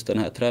svårt med just den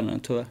här tränaren,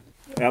 tyvärr.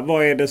 Ja,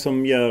 vad är det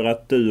som gör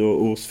att du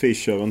och Urs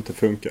Fischer inte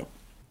funkar?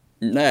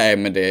 Nej,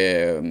 men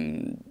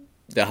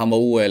han var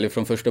oärlig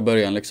från första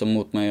början liksom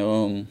mot mig,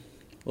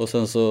 och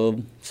sen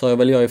så sa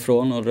jag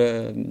ifrån, och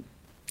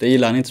det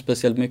gillade han inte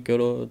speciellt mycket,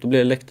 och då blev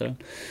det läktaren.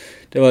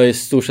 Det var i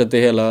stort sett det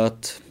hela,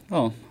 att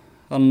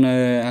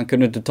han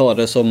kunde inte ta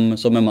det som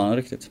en man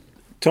riktigt.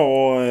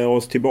 Ta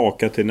oss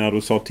tillbaka till när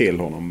du sa till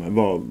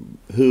honom.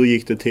 Hur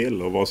gick det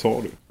till och vad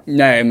sa du?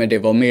 Nej, men det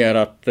var mer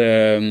att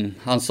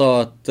han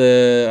sa att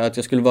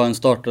jag skulle vara en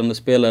startande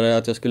spelare,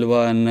 att jag skulle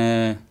vara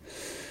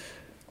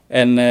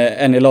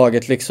en i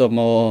laget liksom,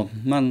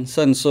 men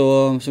sen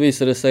så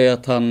visade det sig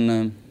att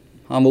han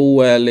var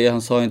oärlig.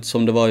 Han sa inte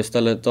som det var.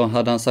 Istället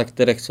hade han sagt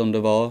direkt som det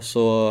var,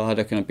 så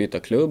hade jag kunnat byta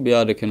klubb.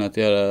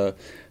 Jag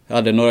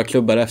hade några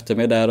klubbar efter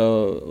mig där,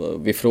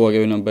 och vi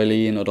frågade inom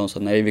Berlin, och de sa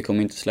nej, vi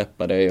kommer inte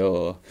släppa dig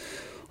och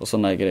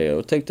sådana grejer.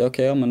 Och tänkte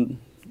okej, men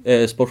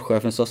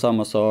sportchefen sa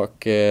samma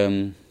sak.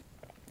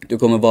 Du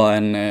kommer vara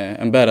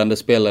en bärande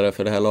spelare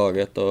för det här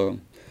laget, och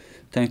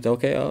tänkte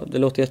det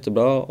låter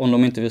jättebra. Om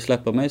de inte vill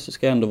släppa mig så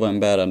ska jag ändå vara en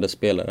bärande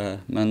spelare här.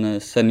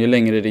 Men sen ju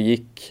längre det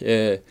gick,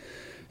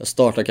 jag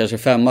startade kanske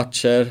 5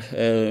 matcher,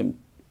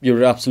 gjorde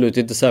det absolut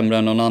inte sämre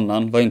än någon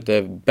annan, var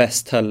inte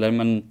bäst heller,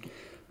 men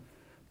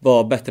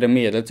var bättre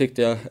medel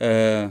tyckte jag.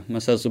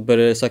 Men sen så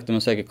började det sakta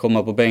men säkert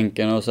komma på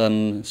bänken, och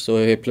sen så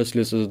helt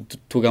plötsligt så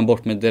tog han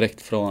bort mig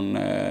direkt från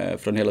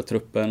hela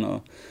truppen,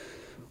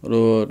 och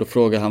då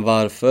frågade han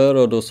varför,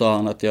 och då sa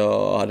han att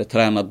jag hade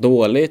tränat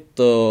dåligt,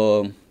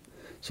 och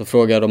Så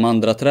frågade jag de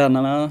andra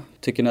tränarna,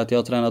 tycker ni att jag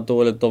har tränat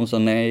dåligt? De sa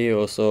nej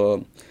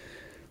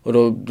och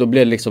då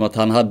blev det liksom att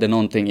han hade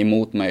någonting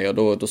emot mig. Och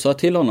då sa jag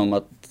till honom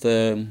att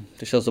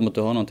det känns som att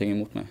du har någonting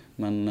emot mig.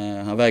 Men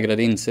han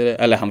vägrade inse det,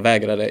 eller han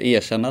vägrade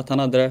erkänna att han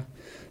hade det.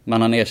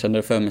 Men han erkände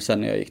det för mig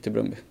sen när jag gick till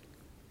Brøndby.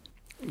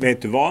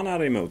 Vet du vad han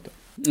hade emot det?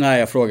 Nej,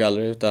 jag frågade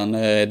aldrig, utan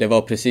det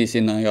var precis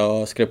innan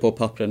jag skrev på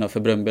papperna för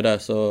Brøndby där.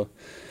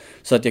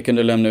 Så att jag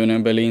kunde lämna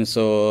Union Berlin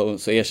så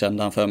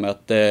erkände han för mig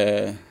att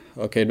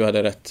okej, du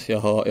hade rätt, jag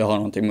har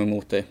någonting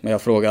emot dig. Men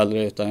jag frågade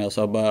aldrig, utan jag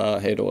sa bara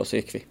hej då, så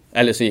gick vi.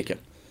 Eller så gick jag.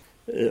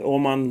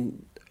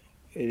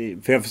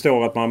 För jag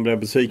förstår att man blir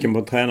besviken på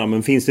en tränare,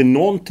 men finns det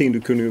någonting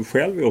du kunde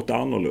själv gjort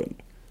annorlunda?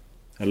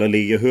 Eller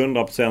ligger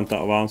 100%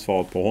 av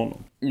ansvaret på honom?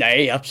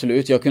 Nej,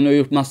 absolut. Jag kunde ha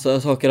gjort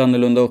massa saker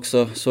annorlunda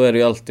också. Så är det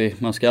ju alltid.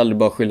 Man ska aldrig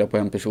bara skylla på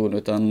en person,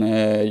 utan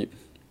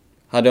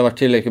hade jag varit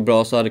tillräckligt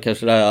bra så hade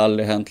kanske det här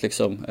aldrig hänt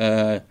liksom.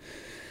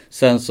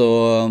 Sen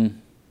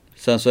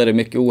så är det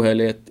mycket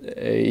ohärlighet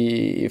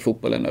i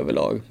fotbollen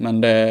överlag.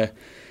 Men det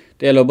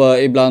gäller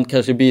bara ibland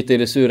kanske bita i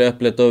det sura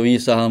äpplet och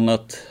visa han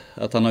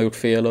att han har gjort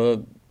fel. Och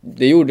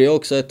det gjorde jag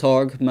också ett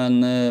tag, men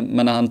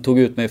när han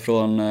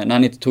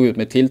inte tog ut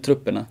mig till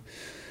trupperna,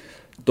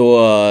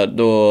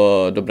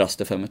 då brast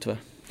det för mig tyvärr.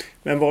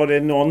 Men var det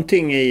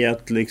någonting i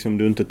att liksom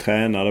du inte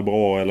tränade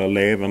bra eller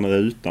levande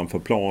utanför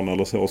plan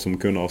eller så som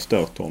kunde ha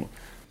stört honom?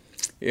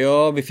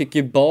 Ja, vi fick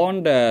ju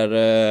barn där,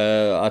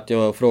 att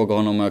jag frågade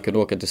honom om jag kunde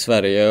åka till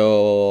Sverige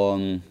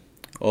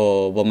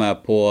och vara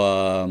med på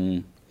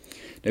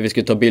när vi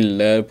skulle ta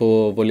bilder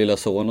på vår lilla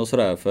son och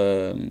sådär.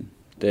 För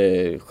det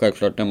är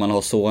självklart när man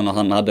har son och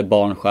han hade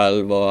barn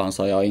själv och han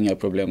sa jag har inga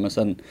problem. Men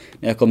sen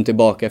när jag kom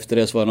tillbaka efter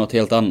det så var det något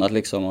helt annat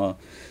liksom.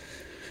 Och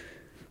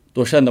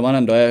då kände man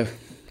ändå,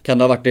 kan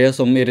det ha varit det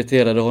som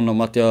irriterade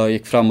honom att jag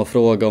gick fram och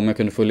frågade om jag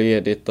kunde få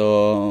ledigt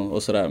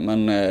och sådär.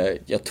 Men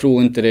jag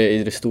tror inte det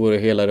i det stora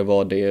hela det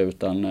var det,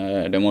 utan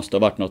det måste ha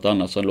varit något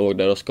annat som låg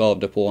där och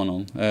skavde på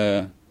honom.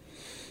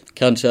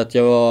 Kanske att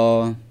jag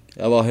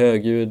var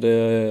högljudd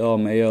av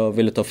mig, jag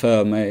ville ta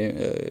för mig.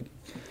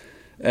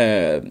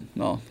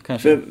 Ja,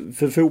 kanske.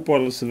 För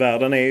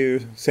fotbollsvärlden är ju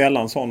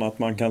sällan sån att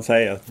man kan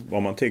säga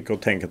vad man tycker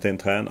och tänker till en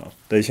tränare.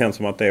 Det känns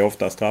som att det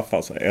ofta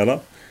straffar sig, eller?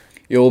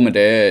 Jo, men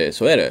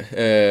så är det.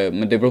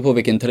 Men det beror på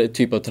vilken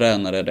typ av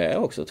tränare det är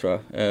också, tror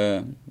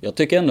jag. Jag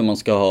tycker ändå man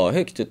ska ha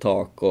högt i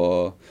tak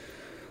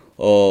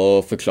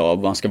och förklara.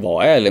 Man ska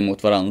vara ärlig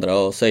mot varandra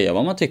och säga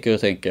vad man tycker och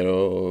tänker.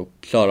 Och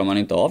klarar man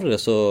inte av det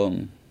så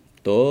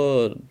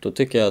då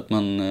tycker jag att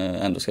man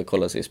ändå ska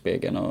kolla sig i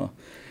spegeln. Och,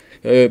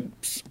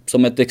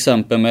 som ett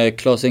exempel med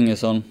Claes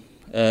Ingesson,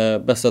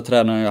 bästa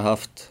tränaren jag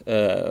haft.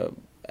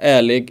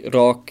 Ärlig,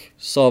 rak,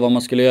 sa vad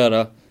man skulle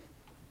göra.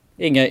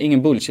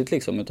 Ingen bullshit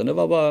liksom, utan det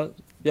var bara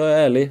jag är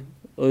ärlig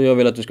och jag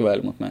vill att du ska vara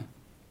ärlig mot mig.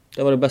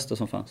 Det var det bästa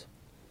som fanns.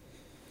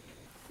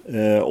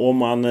 Om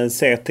man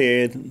ser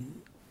till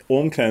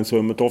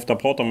omklädningsrummet, ofta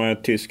pratar man i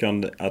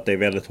Tyskland att det är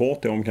väldigt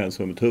hårt i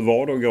omklädningsrummet. Hur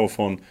var det att gå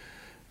från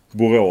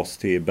Borås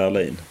till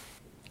Berlin?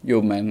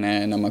 Jo, men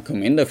när man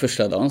kom in där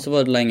första dagen så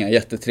var det länge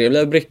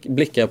jättetrevliga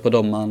blickar på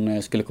dem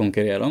man skulle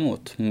konkurrera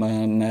mot.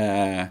 Men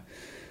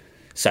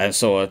sen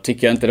så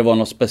tycker jag inte det var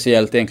något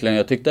speciellt egentligen.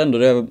 Jag tyckte ändå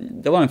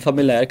det var en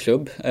familjär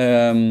klubb.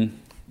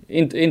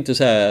 Inte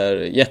så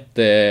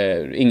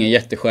här ingen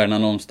jättestjärna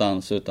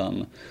någonstans,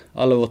 utan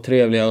alla var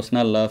trevliga och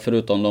snälla,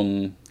 förutom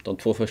de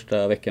 2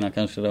 första veckorna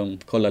kanske de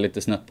kollade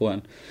lite snett på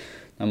en.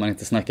 När man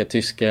inte snackar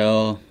tyska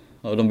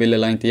och de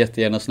ville inte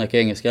jättegärna snacka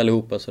engelska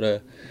allihopa, så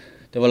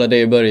det var det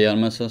i början,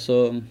 men sen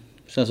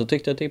så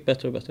tyckte jag att det gick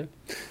bättre och bättre.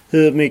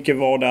 Hur mycket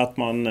var det att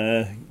man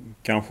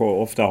kanske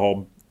ofta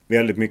har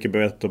väldigt mycket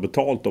bättre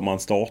betalt om man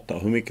startar?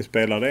 Hur mycket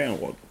spelar det en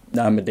roll?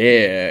 Nej, men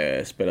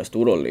det spelar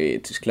stor roll i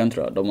Tyskland,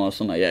 tror jag. De har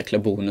såna jäkla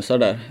bonusar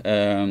där.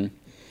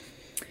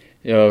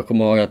 Jag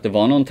kommer ihåg att det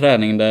var någon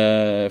träning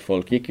där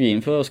folk gick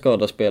in för att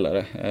skada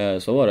spelare.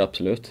 Så var det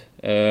absolut.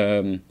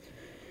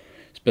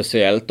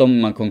 Speciellt om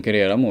man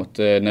konkurrerar mot,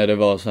 när det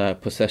var så här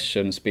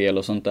possession-spel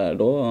och sånt där,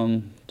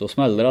 då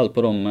smällde allt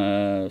på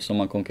dem som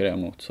man konkurrerar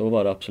mot. Så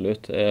var det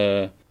absolut.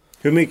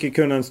 Hur mycket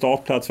kunde en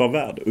startplats vara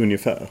värd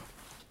ungefär?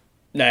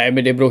 Nej,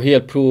 men det beror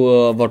helt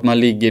på vart man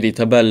ligger i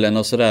tabellen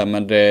och sådär,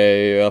 men det är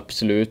ju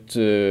absolut,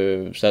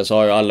 så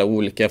har ju alla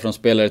olika från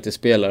spelare till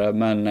spelare,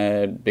 men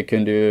det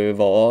kunde ju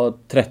vara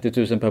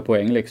 30 000 per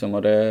poäng liksom,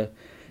 och det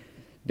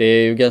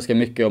är ju ganska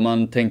mycket om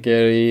man tänker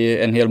i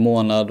en hel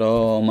månad,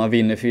 och om man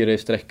vinner 4 i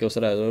sträck och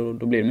sådär,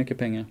 då blir det mycket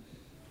pengar.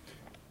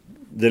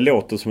 Det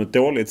låter som ett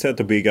dåligt sätt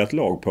att bygga ett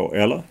lag på,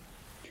 eller?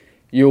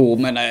 Jo,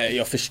 men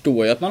jag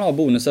förstår ju att man har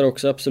bonusar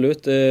också,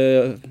 absolut.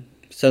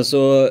 Sen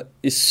så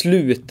i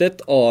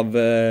slutet av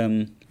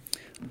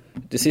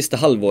det sista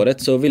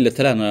halvåret så ville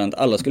tränaren att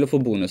alla skulle få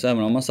bonus,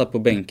 även om man satt på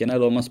bänken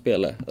eller om man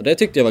spelade. Och det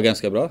tyckte jag var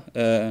ganska bra.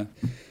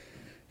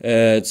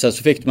 Sen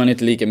så fick man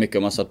inte lika mycket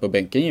om man satt på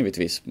bänken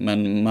givetvis.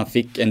 Men man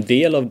fick en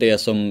del av det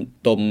som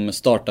de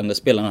startande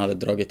spelarna hade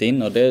dragit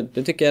in. Och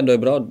det tycker jag ändå är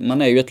bra.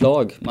 Man är ju ett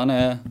lag. Man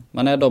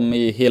är de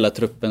i hela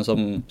truppen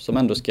som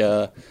ändå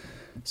ska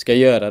ska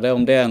göra det.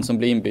 Om det är en som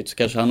blir inbytt så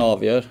kanske han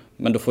avgör.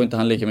 Men då får inte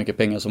han lika mycket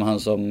pengar som han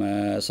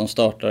som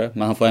startare.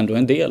 Men han får ändå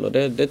en del och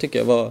det tycker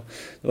jag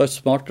var ett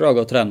smart drag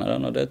av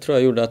tränaren. Och det tror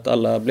jag gjorde att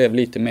alla blev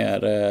lite mer,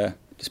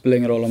 det spelar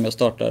ingen roll om jag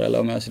startar eller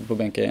om jag sitter på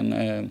bänken.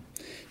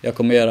 Jag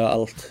kommer göra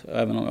allt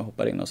även om jag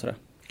hoppar in och sådär.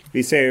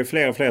 Vi ser ju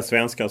fler och fler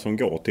svenskar som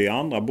går till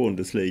andra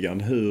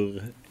Bundesligan.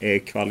 Hur är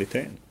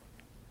kvaliteten?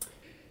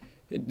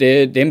 Det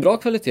är en bra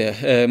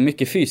kvalitet.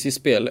 Mycket fysiskt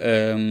spel.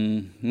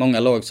 Många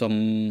lag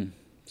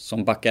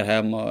som backar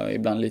hem och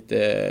ibland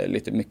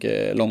lite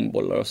mycket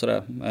långbollar och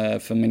sådär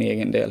för min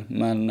egen del.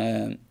 Men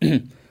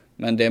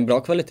det är en bra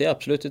kvalitet,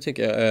 absolut, det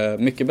tycker jag.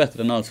 Mycket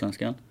bättre än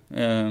allsvenskan.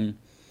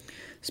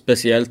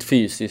 Speciellt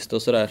fysiskt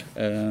och sådär.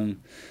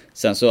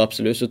 Sen så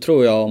absolut så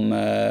tror jag om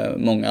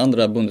många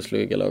andra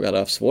Bundesliga-lag hade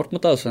haft svårt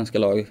mot allsvenska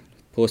lag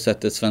på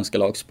sättet svenska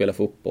lag spelar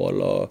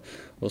fotboll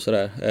och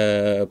sådär.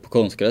 På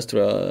konstgräs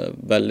tror jag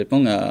väldigt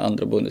många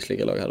andra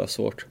Bundesliga-lag hade haft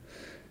svårt.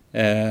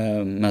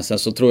 Men sen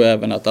så tror jag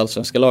även att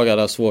allsvenska lag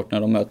hade haft svårt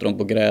när de möter dem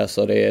på gräs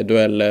och det är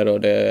dueller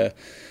och det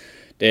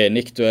är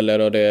nickdueller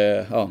och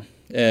det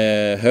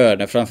är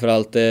hörnor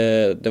framförallt.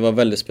 Det var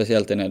väldigt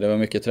speciellt inne. Det var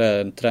mycket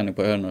träning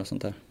på hörnor och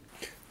sånt där.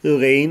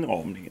 Hur är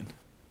inramningen?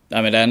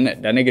 Nej, men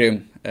den är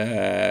grym.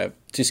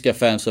 Tyska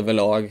fans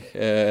överlag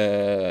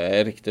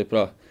är riktigt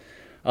bra.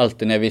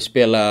 Alltid när vi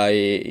spelar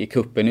i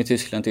kuppen i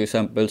Tyskland till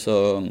exempel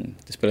så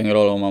det spelar ingen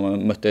roll om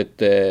man mötte ett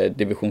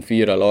division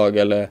 4-lag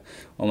eller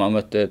om man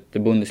mötte ett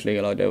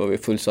Bundesliga-lag. Det var vi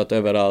fullsatt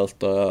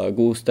överallt och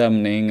god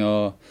stämning.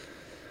 Och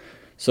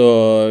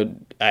så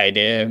nej,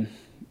 det är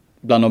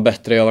bland de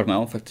bättre jag har varit med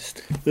om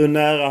faktiskt. Hur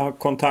nära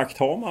kontakt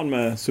har man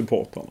med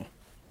supporterna?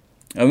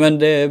 Ja, men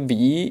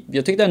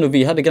jag tyckte ändå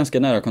vi hade ganska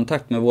nära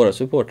kontakt med våra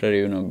supportrar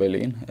i Union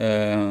Berlin.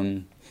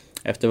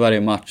 Efter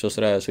varje match och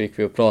sådär så gick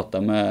vi och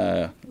pratade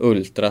med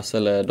ultras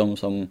eller de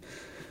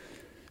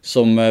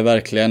som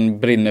verkligen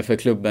brinner för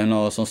klubben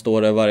och som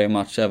står där varje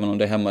match även om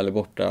det är hemma eller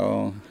borta.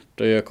 Och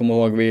då jag kommer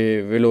ihåg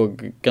vi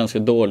låg ganska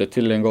dåligt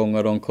till en gång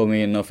och de kom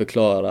in och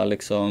förklarade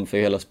liksom för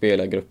hela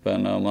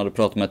spelargruppen. De hade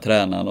pratat med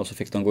tränaren och så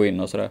fick de gå in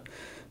och sådär.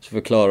 Så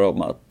förklarar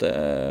de att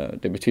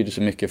det betyder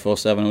så mycket för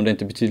oss. Även om det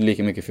inte betyder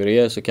lika mycket för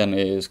er så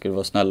skulle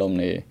vara snälla om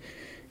ni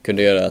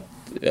kunde göra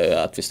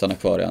att vi stannar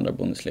kvar i andra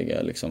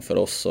Bundesliga liksom för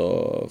oss.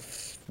 Och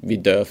vi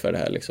dör för det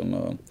här liksom.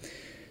 Och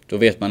då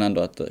vet man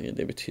ändå att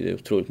det betyder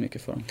otroligt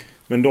mycket för dem.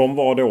 Men de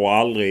var då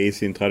aldrig i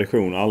sin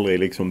tradition, aldrig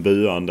liksom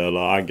buande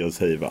eller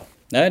aggressiva?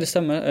 Nej, det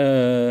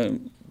stämmer.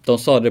 De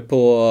sa det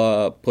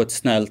på ett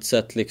snällt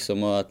sätt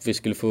liksom. Och att vi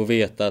skulle få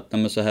veta att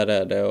nej, men så här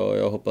är det. Och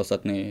jag hoppas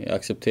att ni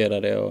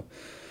accepterar det.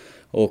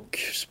 Och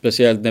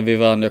speciellt när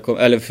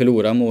vi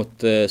förlorade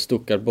mot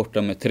Stuttgart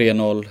borta med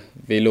 3-0.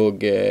 Vi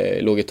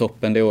låg i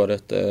toppen det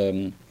året.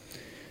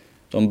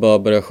 De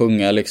började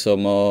sjunga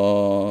liksom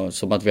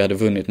som att vi hade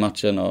vunnit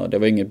matchen. Och det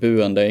var inget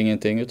buande,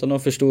 ingenting. Utan de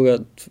förstod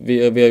att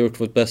vi har gjort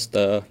vårt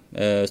bästa.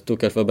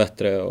 Stuttgart var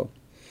bättre och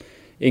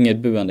inget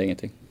buande,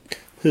 ingenting.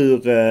 Hur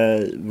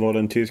var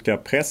den tyska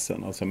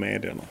pressen, alltså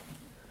medierna?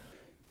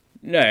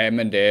 Nej,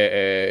 men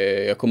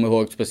jag kommer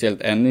ihåg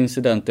speciellt en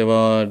incident. Det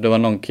var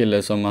någon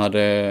kille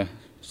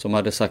som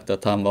hade sagt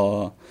att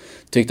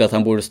tyckte att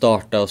han borde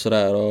starta och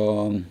sådär.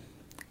 Och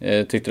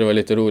tyckte det var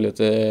lite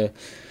roligt.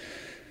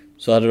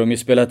 Så hade de ju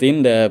spelat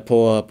in det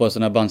på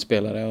såna här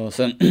bandspelare. Och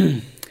sen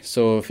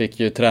så fick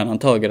ju tränaren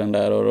tag i den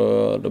där.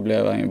 Och då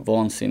blev han ju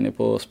vansinnig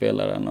på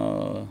spelaren.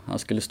 Och han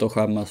skulle stå och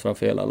skämmas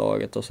framför hela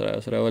laget och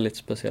sådär. Så det var lite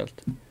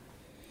speciellt.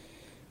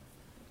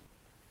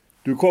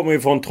 Du kommer ju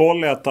från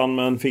Trollhättan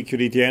men fick ju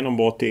ditt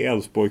genombrott i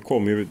Elfsborg.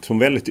 Kom ju som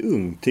väldigt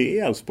ung till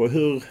Elfsborg.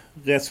 Hur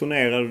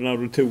resonerade du när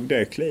du tog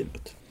det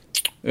klivet?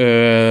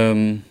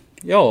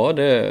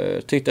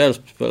 Det tyckte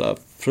Elfsborg spelade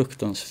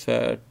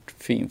fruktansvärt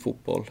fin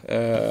fotboll.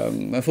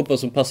 En fotboll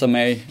som passar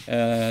mig.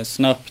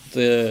 Snabbt.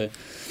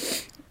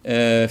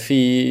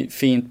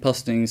 Fint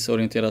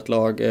passningsorienterat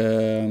lag.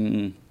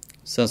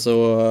 Sen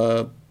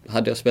så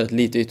hade jag spelat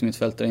lite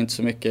yttermittfältare, inte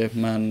så mycket.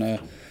 Men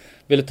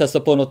ville testa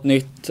på något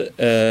nytt.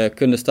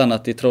 Kunde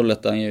stannat i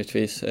Trollhättan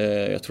givetvis.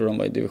 Jag tror de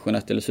var i division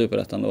 1 eller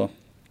superettan då.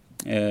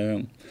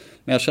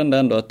 Men jag kände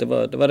ändå att det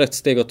var rätt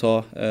steg att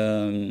ta.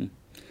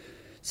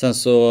 Sen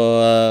så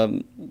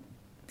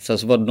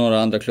var det några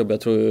andra klubbar.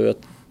 Jag tror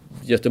att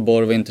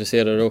Göteborg var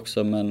intresserade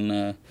också.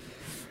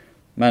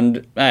 Men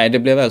nej, det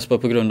blev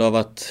Elfsborg på grund av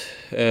att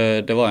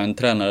det var en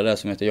tränare där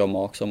som heter Jan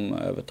Mark som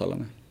övertalade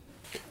mig.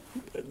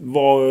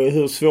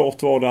 Hur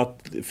svårt var det att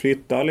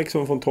flytta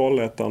liksom från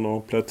Trollhättan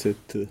och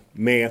plötsligt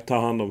mer ta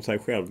hand om sig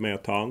själv, mer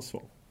ta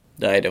ansvar?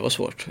 Nej, det var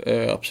svårt.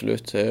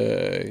 Absolut.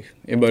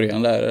 I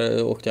början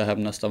där åkte jag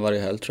hem nästan varje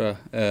helg tror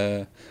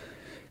jag.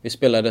 Vi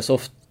spelades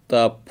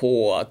ofta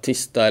på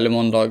tisdag eller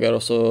måndagar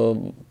och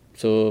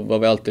så var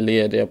vi alltid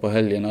lediga på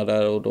helgerna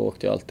där och då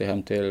åkte jag alltid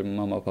hem till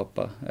mamma och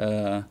pappa.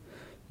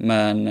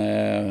 Men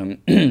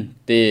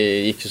det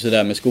gick ju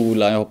sådär med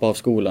skolan. Jag hoppade av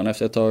skolan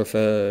efter ett tag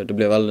för det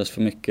blev alldeles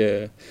för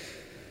mycket.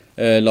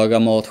 Laga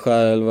mat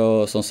själv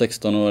och som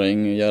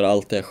 16-åring göra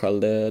allt det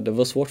själv. Det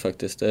var svårt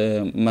faktiskt.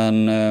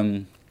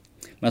 Men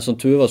som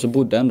tur var så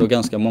bodde ändå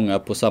ganska många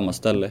på samma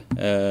ställe.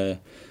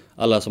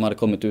 alla som hade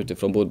kommit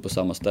utifrån bodde på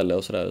samma ställe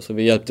och sådär. Så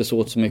vi hjälptes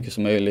åt så mycket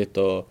som möjligt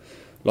och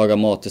laga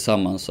mat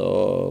tillsammans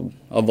och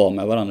vara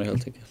med varandra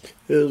helt enkelt.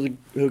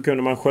 Hur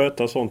kunde man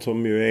sköta sånt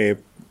som ju är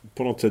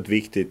på något sätt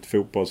viktigt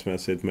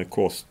fotbollsmässigt med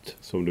kost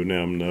som du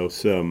nämner och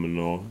sömn?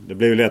 Och det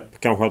blir ju lätt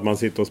kanske att man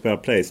sitter och spelar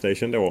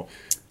PlayStation då.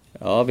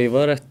 Ja, vi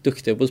var rätt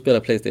duktiga på att spela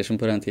PlayStation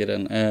på den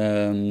tiden.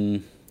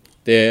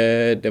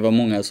 Det var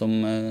många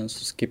som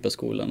skippade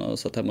skolan och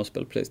satt hemma och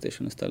spelade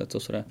PlayStation istället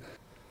och sådär.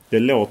 Det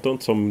låter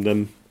inte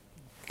som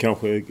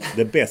kanske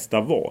det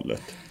bästa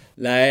valet.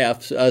 Nej,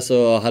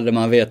 alltså hade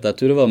man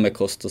vetat hur det var med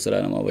kost och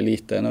sådär när man var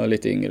liten och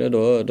lite yngre,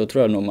 då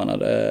tror jag nog man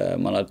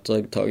hade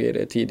tagit i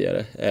det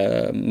tidigare.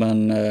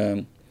 Men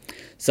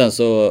sen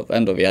så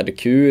ändå vi hade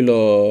kul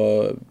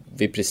och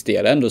vi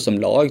presterade ändå som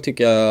lag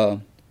tycker jag,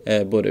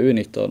 både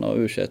U19 och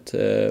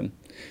U21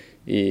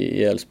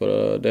 i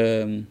Elfsborg.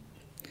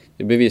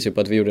 Det bevisar ju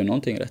på att vi gjorde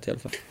någonting rätt i alla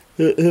fall.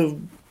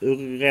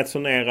 Hur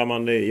resonerar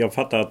man det? Jag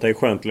fattar att det är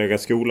skönt att lägga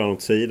skolan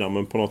åt sidan,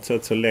 men på något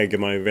sätt så lägger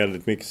man ju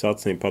väldigt mycket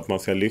satsning på att man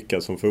ska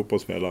lyckas som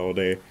fotbollsspelare, och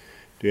det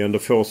är ändå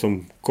få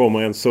som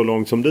kommer än så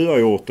långt som du har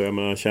gjort det. Jag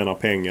menar, tjäna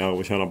pengar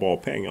och tjäna bra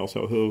pengar och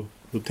så.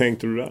 Hur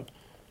tänkte du där?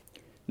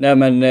 Nej,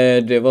 men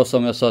det var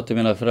som jag sa till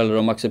mina föräldrar,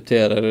 de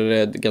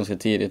accepterade det ganska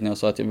tidigt när jag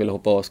sa att jag ville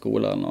hoppa av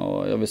skolan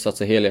och jag vill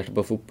satsa helhjärtat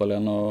på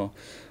fotbollen, och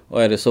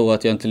är det så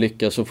att jag inte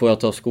lyckas så får jag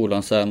ta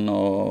skolan sen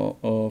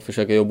och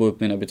försöka jobba upp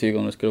mina betyg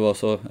om det skulle vara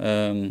så.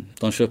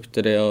 De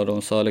köpte det och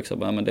de sa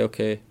liksom, ja men det är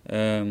okej.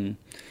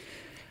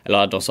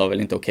 Eller de sa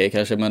väl inte okej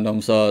kanske, men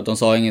de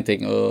sa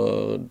ingenting,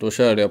 och då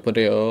körde jag på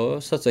det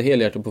och satsade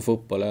helhjärtat på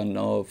fotbollen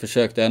och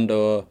försökte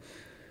ändå,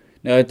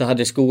 när jag inte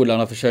hade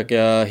skolan, och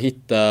försöka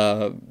hitta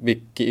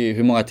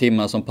hur många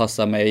timmar som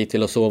passar mig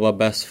till att sova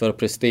bäst för att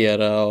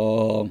prestera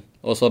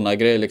och sådana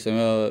grejer liksom.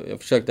 Jag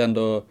försökte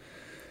ändå.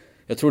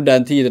 Jag tror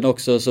den tiden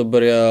också så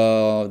började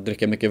jag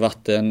dricka mycket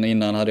vatten.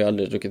 Innan hade jag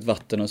aldrig druckit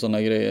vatten och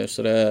sådana grejer.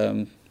 Så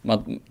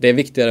det är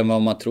viktigare än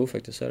vad man tror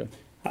faktiskt. Är det.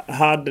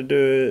 Hade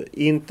du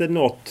inte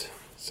nått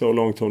så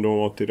långt som du har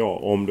nått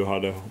idag om du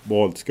hade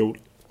valt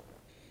skolan?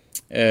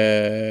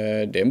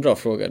 Det är en bra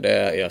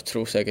fråga. Jag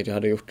tror säkert jag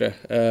hade gjort det.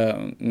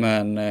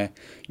 Men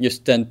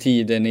just den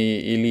tiden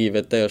i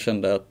livet där jag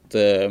kände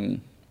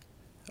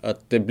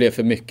att det blev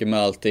för mycket med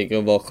allting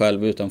och var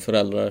själv utan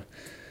föräldrar.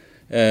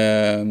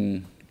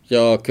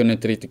 Jag kunde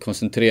inte riktigt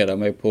koncentrera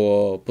mig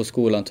på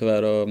skolan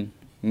tyvärr.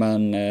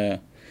 Men det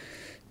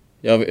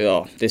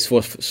är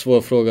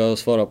svår fråga att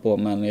svara på,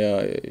 men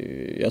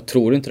jag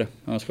tror inte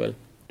det.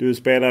 Du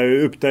spelar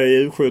ju upp dig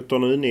i U17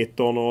 och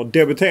U19 och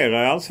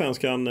debuterar i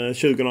Allsvenskan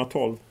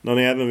 2012 när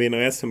ni även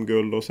vinner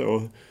SM-guld och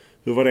så.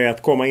 Hur var det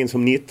att komma in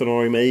som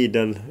 19-årig med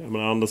idel,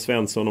 Anders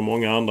Svensson och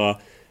många andra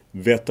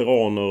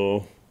veteraner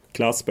och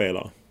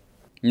klassspelare?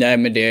 Nej,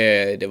 men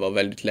det var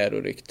väldigt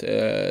lärorikt.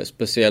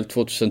 Speciellt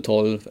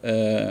 2012.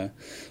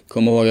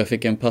 Kommer ihåg jag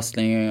fick en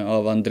passning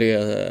av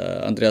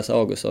Andreas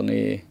Augustsson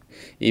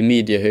i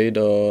midjehöjd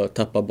och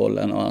tappade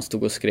bollen, och han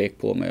stod och skrek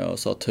på mig och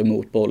sa ta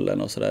emot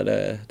bollen och sådär.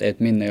 Det är ett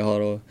minne jag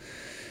har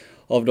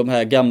av de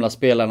här gamla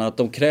spelarna, att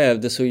de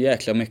krävde så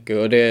jäkla mycket,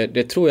 och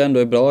det tror jag ändå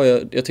är bra.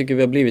 Jag tycker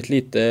vi har blivit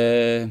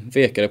lite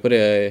vekare på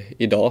det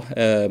idag.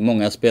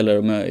 Många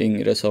spelare med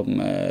yngre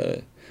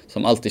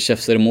som alltid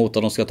käftar emot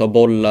om de ska ta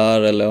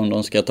bollar eller om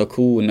de ska ta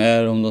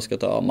koner, om de ska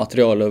ta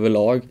material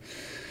överlag.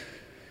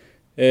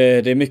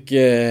 Det är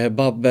mycket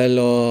babbel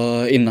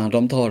och innan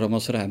de tar dem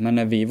och sådär. Men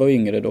när vi var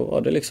yngre då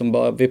var det liksom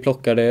bara, vi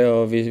plockade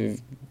och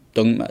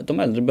de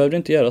äldre behövde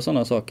inte göra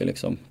sådana saker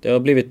liksom. Det har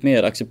blivit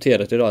mer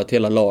accepterat idag att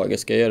hela laget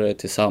ska göra det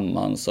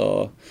tillsammans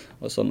och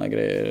sådana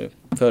grejer.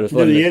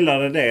 Du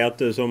gillade det att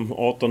du som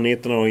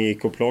 18-19-åring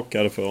gick och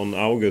plockade från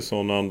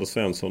Augustsson, Anders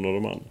Svensson och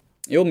de andra?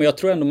 Jo, men jag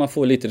tror ändå man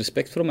får lite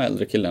respekt för de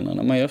äldre killarna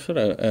när man gör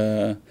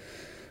sådär.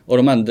 Och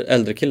de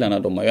äldre killarna,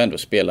 de har ju ändå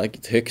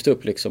spelat högt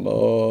upp liksom.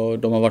 Och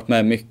de har varit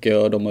med mycket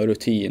och de har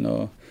rutin.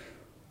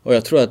 Och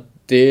jag tror att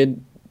det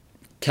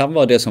kan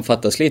vara det som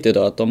fattas lite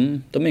idag. Att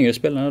de yngre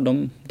spelarna,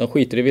 de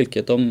skiter i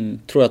vilket. De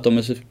tror att de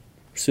är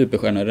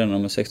superstjärnor redan när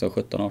de är 16,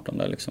 17, 18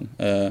 där liksom.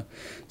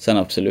 Sen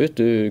absolut,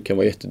 du kan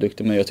vara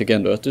jätteduktig, men jag tycker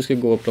ändå att du ska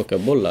gå och plocka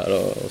bollar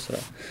och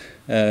sådär.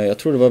 Jag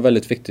tror det var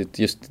väldigt viktigt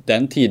just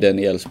den tiden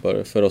i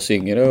Elfsborg för oss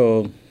yngre,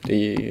 och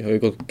det har ju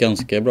gått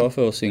ganska bra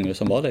för oss yngre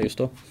som var där just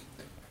då.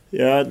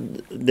 Ja,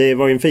 det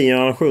var en fin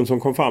generation som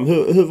kom fram.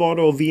 Hur var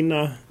det att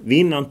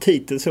vinna en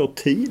titel så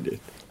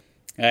tidigt?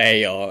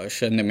 Nej, jag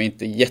känner mig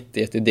inte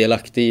jätte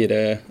delaktig i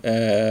det,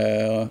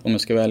 om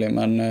jag ska välja,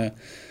 men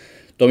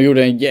de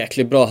gjorde en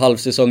jäkligt bra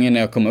halvsäsong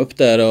innan jag kom upp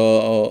där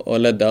och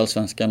ledde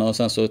Allsvenskan, och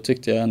sen så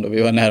tyckte jag ändå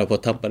vi var nära på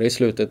att tappa det i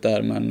slutet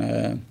där,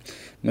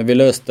 men vi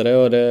löste det,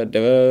 och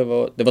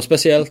det var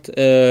speciellt.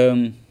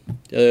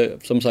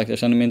 Som sagt, jag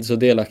kände mig inte så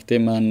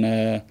delaktig,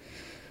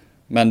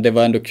 men det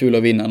var ändå kul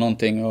att vinna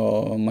någonting,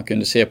 och man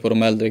kunde se på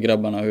de äldre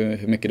grabbarna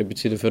hur mycket det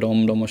betyder för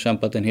dem. De har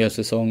kämpat en hel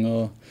säsong,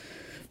 och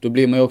då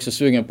blir man ju också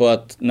sugen på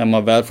att när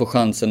man väl får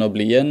chansen att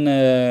bli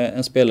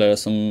en spelare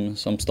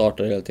som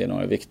startar hela tiden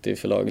och är viktig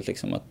för laget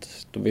liksom,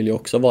 att då vill jag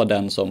också vara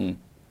den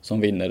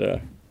som vinner det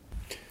där.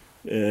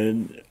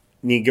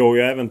 Ni går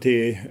ju även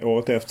till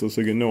året efter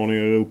så når ni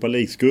Europa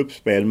Leagues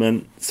gruppspel.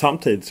 Men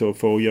samtidigt så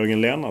får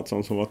Jörgen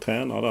Lennartsson som var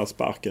tränare där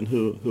sparken.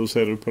 Hur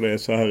ser du på det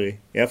så här i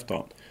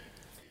efterhand?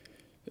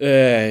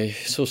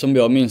 Så som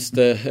jag minns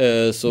det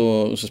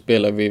så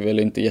spelar vi väl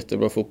inte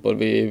jättebra fotboll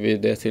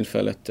vid det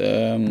tillfället.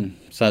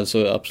 Sen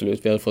så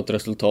absolut, vi har fått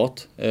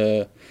resultat.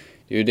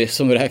 Det är ju det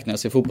som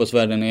räknas i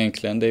fotbollsvärlden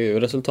egentligen. Det är ju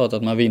resultat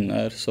att man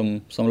vinner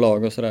som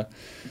lag och sådär.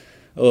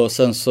 Och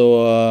sen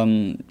så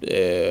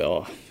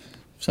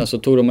sen så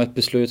tog de ett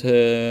beslut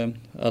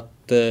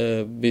att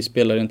vi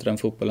spelar inte den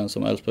fotbollen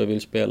som Elfsborg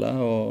vill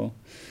spela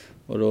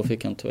och då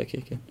fick han tyvärr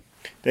kicken.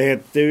 Det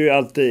heter ju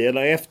alltid,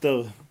 eller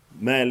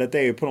eftermälet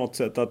är ju på något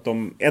sätt att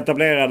de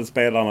etablerade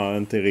spelarna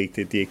inte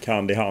riktigt gick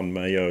hand i hand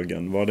med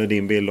Jörgen. Var det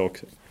din bild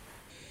också?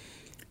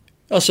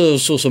 Alltså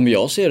så som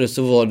jag ser det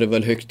så var det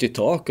väl högt i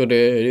tak och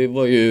det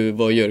var ju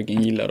vad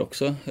Jörgen gillar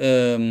också.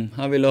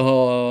 Han ville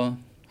ha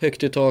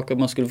högt i tak och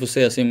man skulle få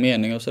se sin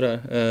mening och sådär.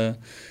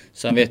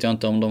 Sen vet jag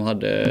inte om de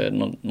hade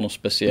något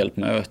speciellt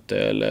möte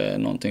eller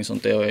någonting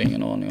sånt. Det har jag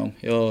ingen aning om.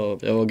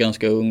 Jag var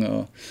ganska ung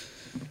och...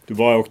 Du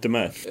bara åkte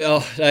med?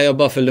 Ja, jag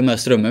bara följde med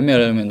strömmen mer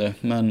eller mindre.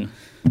 Men,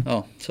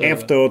 ja, så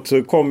efteråt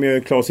så kom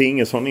ju Claes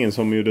Ingesson in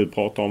som ju du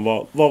pratade om.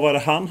 Vad var det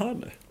han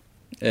hade?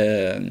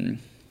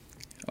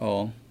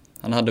 Ja,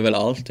 han hade väl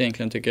allt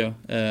egentligen tycker jag.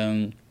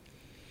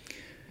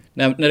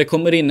 När det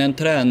kommer in en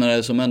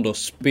tränare som ändå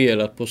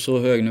spelat på så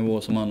hög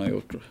nivå som han har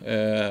gjort.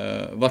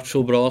 Varit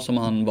så bra som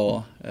han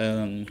var.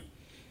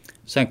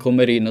 Sen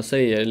kommer in och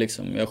säger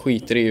liksom, jag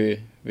skiter i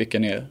vilka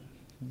ni är.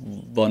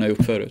 Vad ni har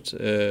gjort förut.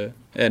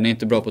 Är ni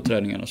inte bra på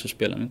träningarna så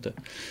spelar ni inte.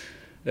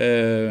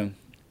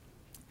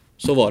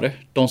 Så var det.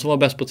 De som var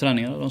bäst på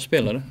träningarna, de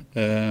spelade.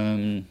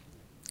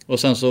 Och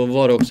sen så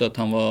var det också att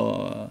han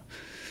var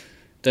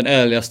den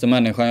ärligaste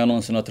människan jag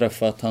någonsin har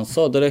träffat. Han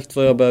sa direkt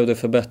vad jag behövde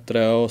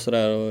förbättra och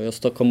sådär. Och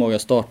jag kommer ihåg att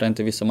jag startade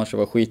inte vissa matcher,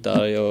 var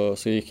skitarg. Och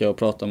så gick jag och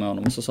pratade med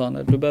honom och så sa han,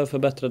 du behöver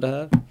förbättra det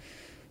här.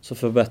 Så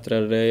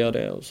förbättrade jag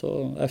det och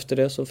så efter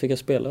det så fick jag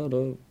spela. Och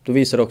då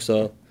visar det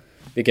också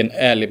vilken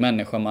ärlig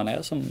människa man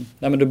är som,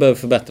 nej men du behöver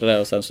förbättra det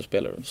och sen så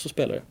spelar du. Så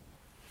spelar du.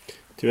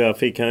 Tyvärr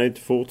fick han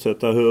inte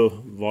fortsätta. Hur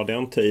var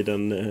den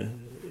tiden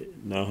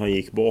när han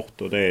gick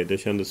bort? Och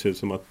det kändes ju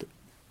som att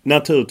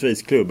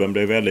naturligtvis klubben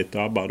blev väldigt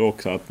drabbad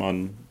också. Att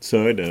man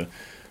sörjde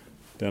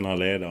denna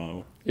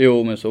ledare.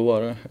 Jo men så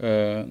var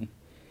det.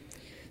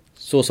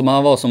 Så som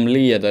han var som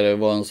ledare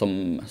var han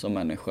som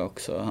människa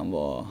också. Han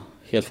var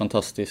helt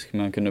fantastisk.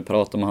 Man kunde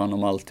prata med honom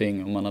om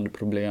allting. Om man hade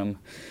problem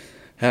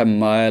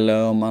hemma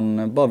eller om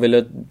man bara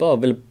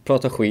ville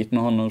prata skit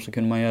med honom så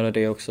kunde man göra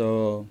det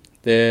också.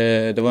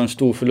 Det var en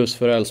stor förlust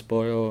för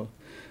Elfsborg och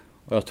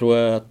jag tror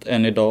att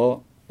än idag,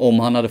 om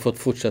han hade fått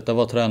fortsätta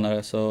vara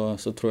tränare så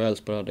tror jag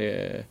Elfsborg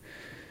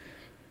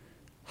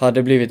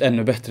hade blivit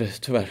ännu bättre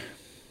tyvärr.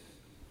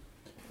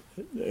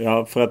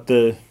 Ja, för att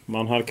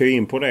man halkar ju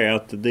in på det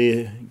att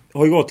det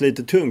har ju gått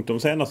lite tungt de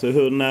senaste.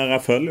 Hur nära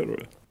följer du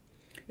det?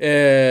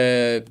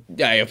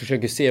 Ja, jag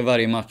försöker se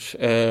varje match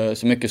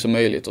så mycket som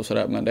möjligt och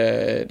sådär, men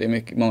det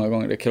är många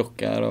gånger det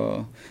krockar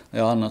och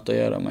jag har annat att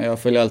göra, men jag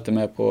följer alltid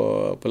med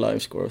på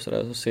livescore och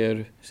sådär, så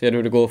ser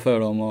hur det går för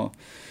dem och,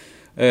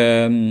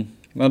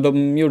 men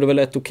de gjorde väl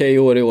ett okej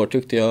år i år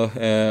tyckte jag,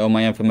 om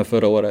man jämför med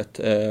förra året.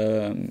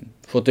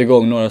 Fått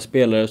igång några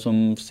spelare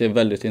som ser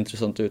väldigt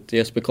intressant ut.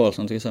 Jesper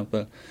Karlsson till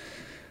exempel.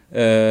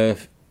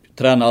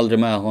 Tränar aldrig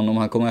med honom,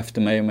 han kom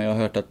efter mig, men jag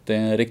har hört att det är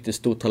en riktigt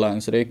stor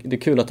talang, så det är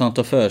kul att han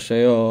tar för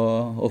sig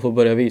och får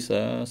börja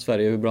visa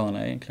Sverige hur bra han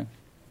är egentligen.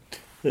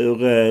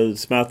 Hur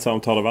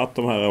smärtsamt har det varit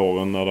de här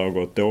åren när det har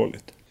gått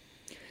dåligt?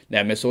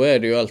 Nej men så är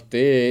det ju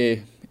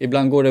alltid.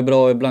 Ibland går det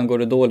bra, ibland går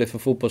det dåligt för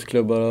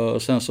fotbollsklubbar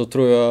och sen så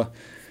tror jag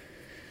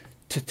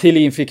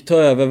Thelin fick ta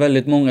över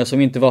väldigt många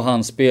som inte var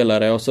hans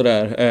spelare och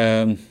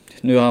sådär.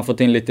 Nu har han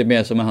fått in lite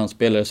mer som är hans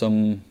spelare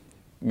som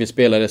vi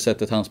spelar det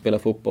sättet han spelar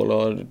fotboll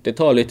och det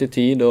tar lite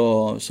tid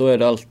och så är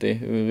det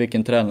alltid,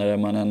 vilken tränare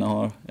man än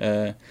har.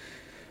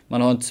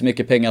 Man har inte så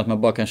mycket pengar att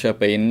man bara kan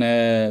köpa in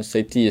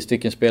säg 10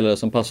 stycken spelare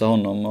som passar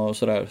honom och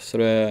sådär. Så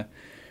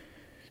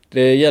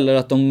det gäller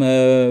att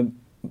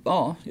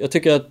ja, jag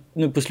tycker att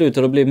nu på slutet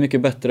har det blivit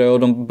mycket bättre och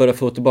de börjar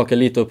få tillbaka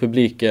lite av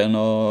publiken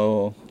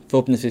och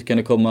förhoppningsvis kan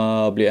det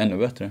komma att bli ännu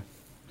bättre.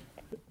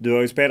 Du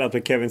har ju spelat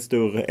med Kevin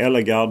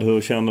Sturre-Ellegard.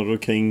 Hur känner du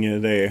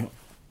kring det?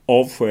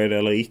 Avsked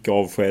eller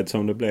icke-avsked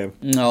som det blev?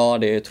 Ja,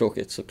 det är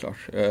tråkigt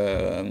såklart.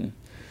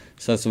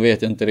 Sen så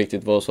vet jag inte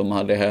riktigt vad som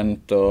hade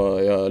hänt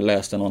och jag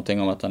läste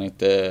någonting om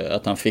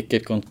att han fick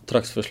ett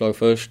kontraktsförslag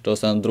först och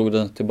sen drog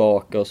den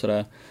tillbaka och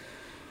sådär.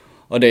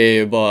 Och det är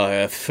ju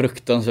bara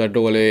fruktansvärt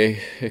dålig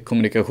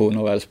kommunikation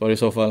av Elfsborg i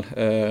så fall,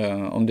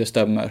 om det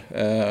stämmer.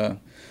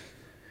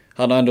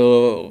 Han har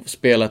ändå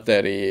spelat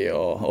där i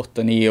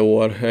 8-9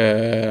 år,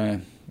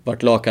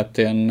 varit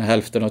lagkapten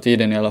hälften av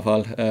tiden i alla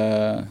fall.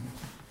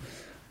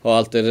 Har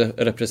alltid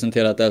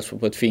representerat Elfsborg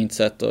på ett fint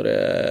sätt och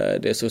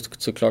det är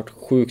såklart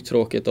sjukt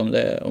tråkigt om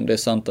det är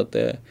sant att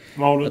det...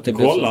 Men har du inte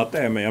kollat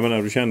det? Men jag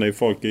menar, du känner ju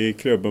folk i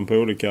klubben på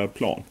olika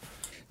plan.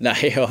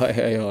 Nej, jag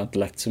har inte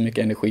lagt så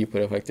mycket energi på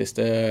det faktiskt.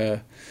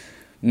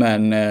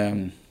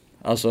 Men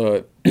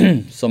Alltså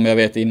som jag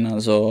vet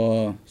innan så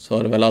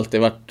har det väl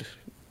alltid varit,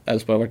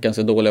 Elfsborg har varit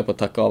ganska dåliga på att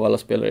tacka av alla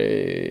spelare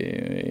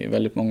i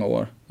väldigt många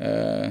år.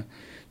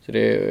 Så det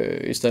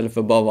är, istället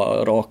för bara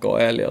vara raka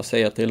och ärliga och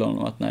säga till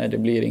honom att nej, det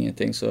blir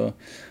ingenting, så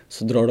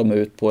drar de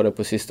ut på det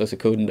på sista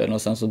sekunden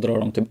och sen så drar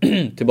de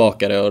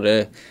tillbaka det, och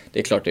det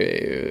är klart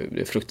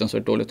det är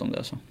fruktansvärt dåligt om det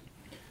är så.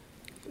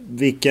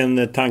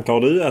 Vilken tanke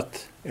har du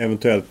att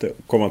eventuellt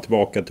komma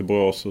tillbaka till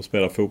Borås och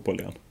spela fotboll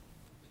igen?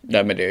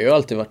 Nej, men det har ju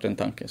alltid varit en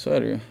tanke, så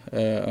är det ju.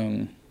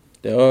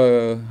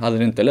 Hade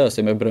det inte löst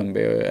sig med Bröndby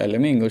eller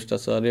Mingursta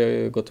så hade jag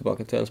ju gått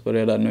tillbaka till Elfsborg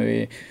redan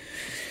nu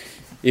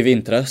i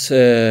vintras.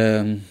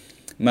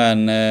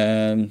 Men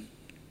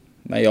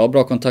jag har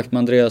bra kontakt med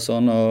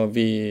Andreasson och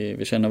vi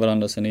känner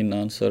varandra sedan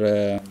innan. Så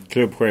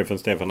klubbchefen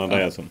Stefan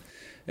Andreasson.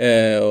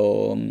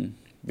 Och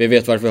vi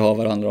vet varför vi har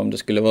varandra om det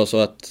skulle vara så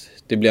att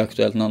det blir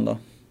aktuellt någon dag.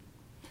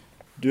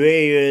 Du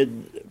är ju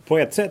på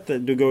ett sätt,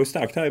 du går ju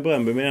starkt här i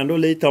Bröndby, men ändå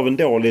lite av en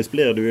dålis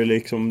blir du ju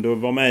liksom. Du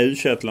var med i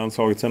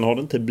U21-landslaget, sen har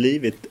det inte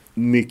blivit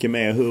mycket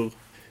mer. Hur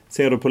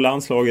ser du på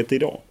landslaget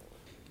idag?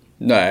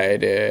 Nej,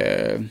 det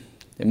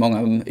är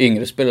många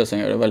yngre spelare som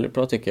gör det väldigt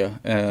bra, tycker jag.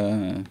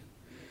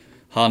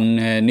 Han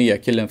nya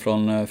killen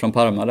från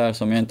Parma där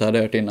som jag inte hade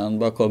hört innan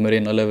bara kommer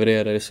in och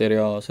levererar i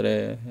Serie A. Så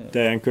det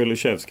är en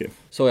Kulusevski.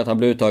 Så att han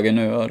blir uttagen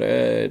nu, och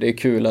det är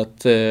kul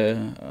att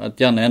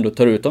Janne ändå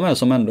tar ut de här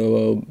som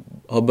ändå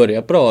har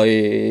börjat bra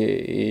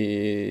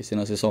i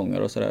sina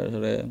säsonger och sådär. Så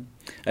det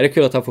är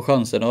kul att han får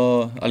chansen,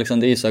 och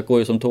Alexander Isak går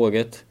ju som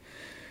tåget.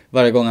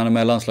 Varje gång han är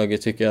med i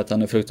landslaget tycker jag att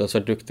han är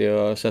fruktansvärt duktig, och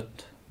har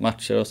sett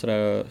matcher och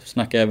sådär.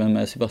 Snackar även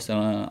med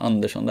Sebastian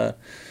Andersson där.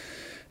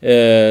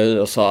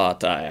 Och sa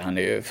att han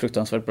är ju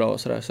fruktansvärt bra och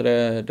sådär. Så det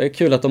är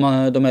kul att de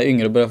är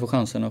yngre börjar få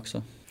chansen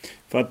också.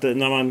 För att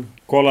när man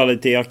kollar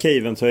lite i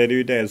arkiven så är det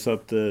ju dels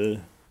att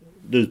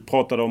du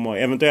pratade om att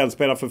eventuellt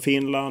spela för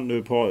Finland.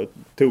 Du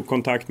tog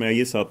kontakt med, jag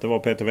gissar att det var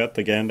Peter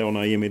Wettergren då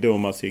när Jimmy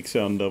Durmaz gick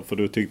sönder, för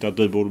du tyckte att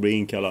du borde bli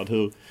inkallad.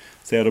 Hur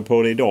ser du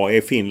på det idag?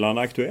 Är Finland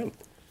aktuellt?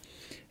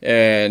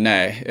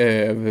 Nej,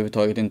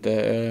 överhuvudtaget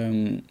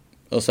inte.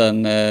 Och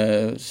sen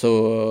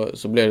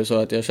så blev det så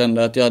att jag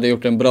kände att jag hade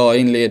gjort en bra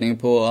inledning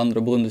på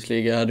andra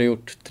Bundesliga. Jag hade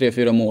gjort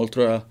 3-4 mål,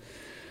 tror jag.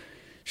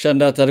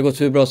 Kände att det hade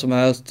gått hur bra som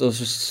helst, och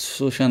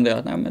så kände jag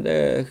att nej, men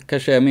det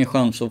kanske är min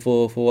chans att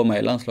få vara med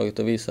i landslaget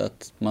och visa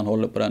att man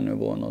håller på den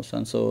nivån. Och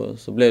sen så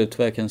blev det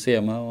tyvärr Ken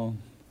Sema, och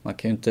man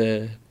kan ju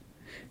inte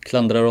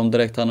klandra dem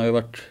direkt. Han har ju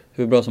varit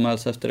hur bra som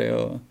helst efter det,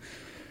 och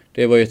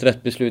det var ju ett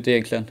rätt beslut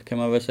egentligen, kan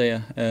man väl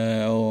säga.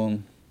 Och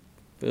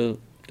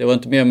det var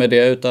inte mer med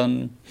det,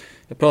 utan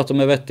jag pratade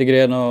med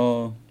Wettergren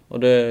och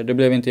det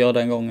blev inte jag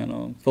den gången,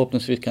 och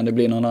förhoppningsvis kan det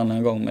bli någon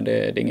annan gång, men det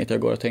är inget jag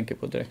går att tänka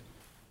på direkt.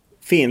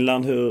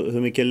 Finland,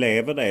 hur mycket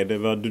lever det? Det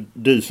var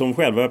du som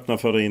själv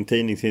öppnade för din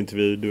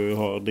tidningsintervju. Du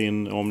har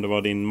om det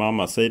var din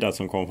mammas sida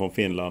som kom från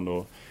Finland,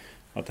 och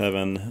att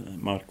även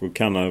Marko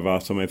Kanava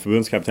som är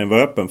förbundskapten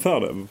var öppen för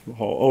det.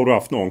 Har du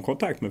haft någon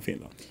kontakt med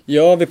Finland?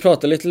 Ja, vi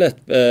pratade lite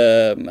lätt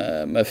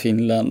med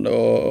Finland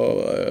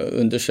och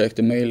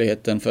undersökte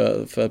möjligheten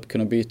för att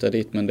kunna byta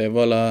dit. Men det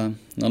var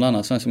någon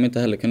annan som inte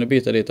heller kunde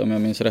byta dit, om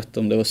jag minns rätt,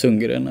 om det var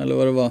Sundgren eller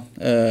vad det var.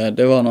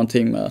 Det var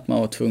någonting med att man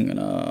var tvungen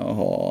att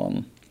ha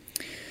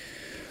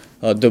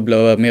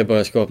dubbla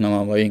medborgarskap när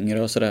man var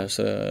yngre och sådär.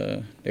 Så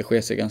det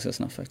sker sig ganska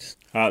snabbt faktiskt.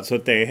 Ja, så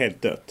det är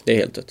helt dött? Det är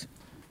helt dött.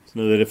 Så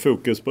nu är det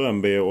fokus på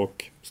Bröndby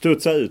och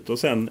studsa ut och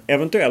sen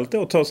eventuellt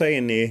då ta sig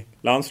in i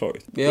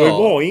landslaget. Ja. Det är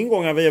bra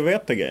ingångar via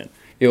Wettergren.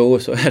 Jo,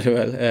 så är det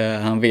väl.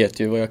 Han vet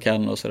ju vad jag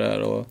kan och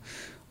sådär.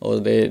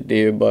 Och det är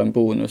ju bara en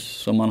bonus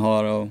som man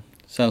har. Och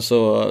sen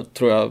så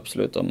tror jag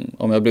absolut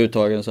om jag blir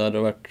uttagen så hade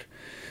det varit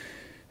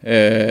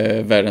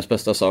världens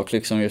bästa sak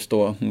liksom just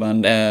då.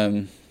 Men det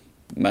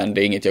är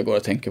inget jag går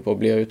att tänka på.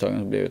 Blir jag uttagen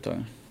så blir jag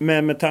uttagen.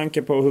 Men med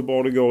tanke på hur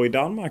bra det går i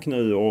Danmark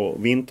nu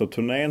och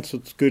vinterturnén, så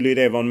skulle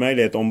det vara en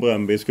möjlighet om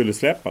Bröndby skulle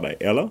släppa dig,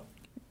 eller?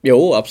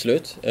 Jo,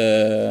 absolut.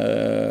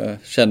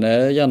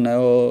 Känner Janne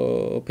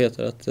och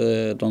Peter att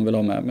de vill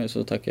ha med mig,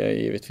 så tackar jag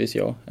givetvis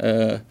ja.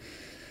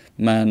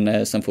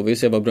 Men sen får vi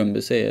se vad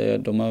Bröndby säger.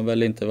 De har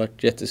väl inte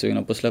varit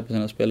jättesugna på att släppa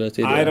sina spelare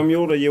tidigare. Nej, de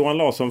gjorde Johan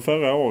Larsson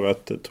förra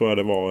året, tror jag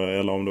det var,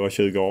 eller om det var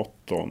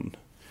 2018,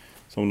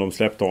 som de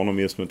släppte honom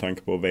just med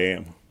tanke på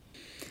VM.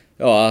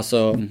 Ja,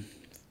 alltså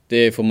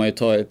det får man ju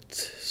ta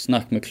ett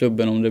snack med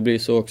klubben om det blir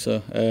så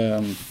också.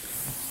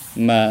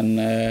 Men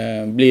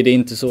blir det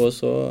inte så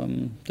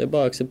det är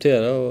bara att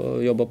acceptera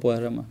och jobba på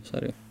här hemma. Så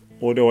är det.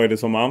 Och då är det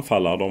som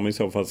anfallare de i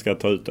så fall ska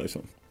ta ut dig så?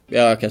 Ja,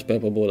 jag kan spela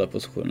på båda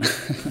positionerna.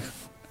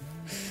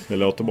 Det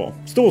låter bra.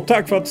 Stort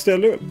tack för att du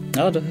ställde upp.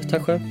 Ja,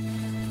 tack själv.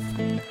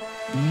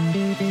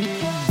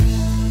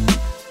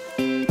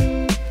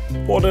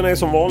 Podden är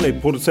som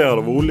vanligt producerad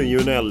av Olle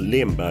Junell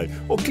Lindberg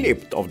och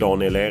klippt av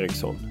Daniel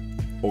Eriksson.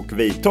 Och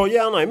vi tar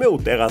gärna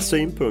emot era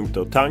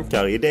synpunkter,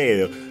 tankar,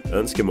 idéer,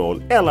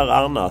 önskemål eller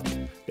annat.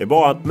 Det är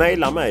bara att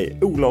mejla mig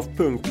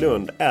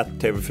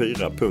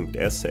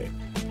olof.lund@tv4.se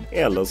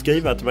eller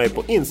skriva till mig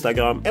på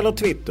Instagram eller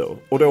Twitter,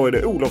 och då är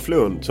det Olof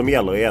Lund som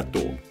gäller i ett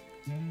ord.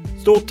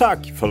 Stort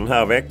tack för den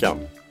här veckan!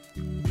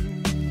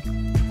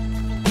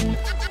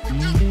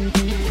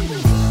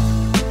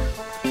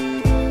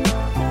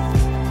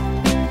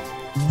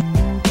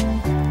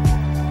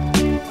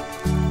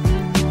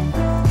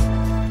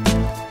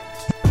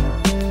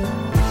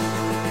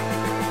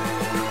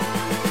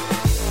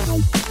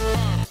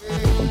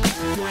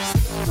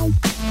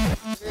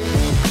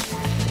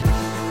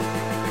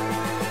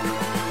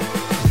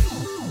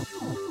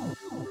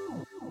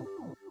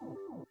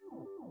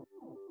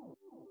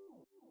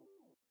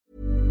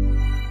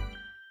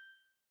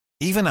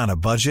 Even on a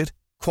budget,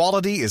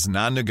 quality is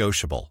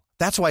non-negotiable.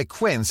 That's why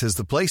Quince is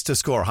the place to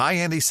score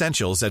high-end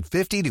essentials at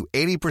 50 to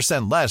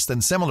 80% less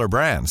than similar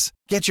brands.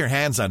 Get your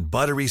hands on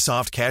buttery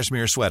soft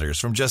cashmere sweaters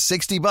from just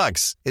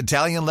 $60,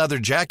 Italian leather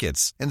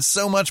jackets, and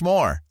so much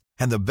more.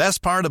 And the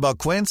best part about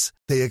Quince,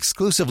 they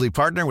exclusively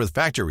partner with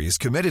factories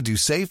committed to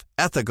safe,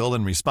 ethical,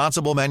 and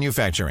responsible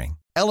manufacturing.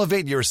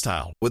 Elevate your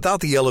style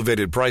without the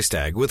elevated price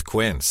tag with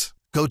Quince.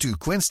 Go to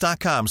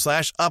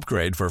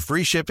quince.com/upgrade for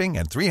free shipping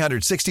and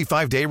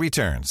 365-day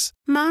returns.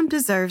 Mom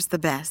deserves the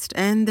best,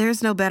 and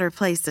there's no better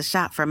place to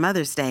shop for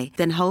Mother's Day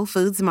than Whole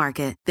Foods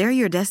Market. They're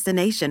your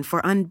destination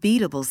for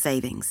unbeatable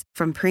savings,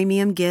 from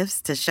premium gifts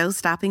to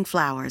show-stopping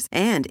flowers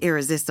and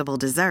irresistible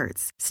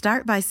desserts.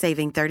 Start by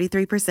saving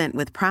 33%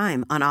 with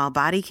Prime on all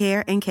body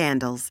care and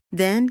candles.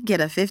 Then get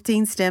a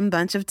 15-stem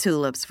bunch of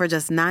tulips for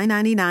just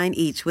 $9.99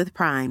 each with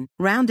Prime.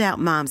 Round out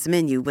Mom's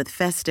menu with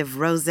festive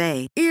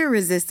rosé,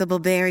 irresistible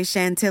berry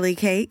chantilly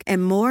cake,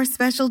 and more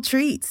special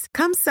treats.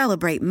 Come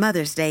celebrate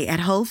Mother's Day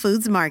at Whole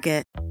Foods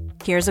Market.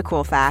 Here's a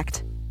cool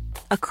fact.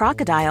 A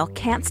crocodile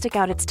can't stick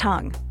out its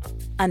tongue.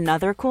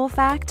 Another cool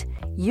fact,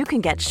 you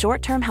can get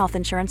short-term health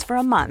insurance for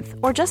a month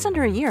or just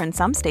under a year in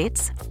some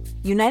states.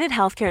 United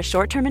Healthcare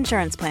short-term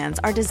insurance plans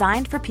are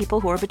designed for people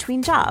who are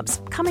between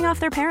jobs, coming off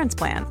their parents'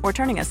 plan, or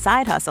turning a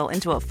side hustle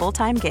into a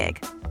full-time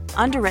gig.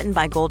 Underwritten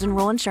by Golden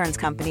Rule Insurance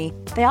Company,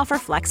 they offer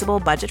flexible,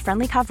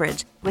 budget-friendly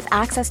coverage with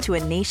access to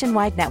a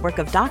nationwide network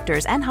of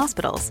doctors and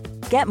hospitals.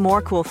 Get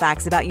more cool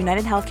facts about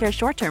United Healthcare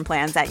short-term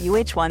plans at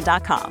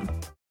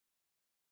uh1.com.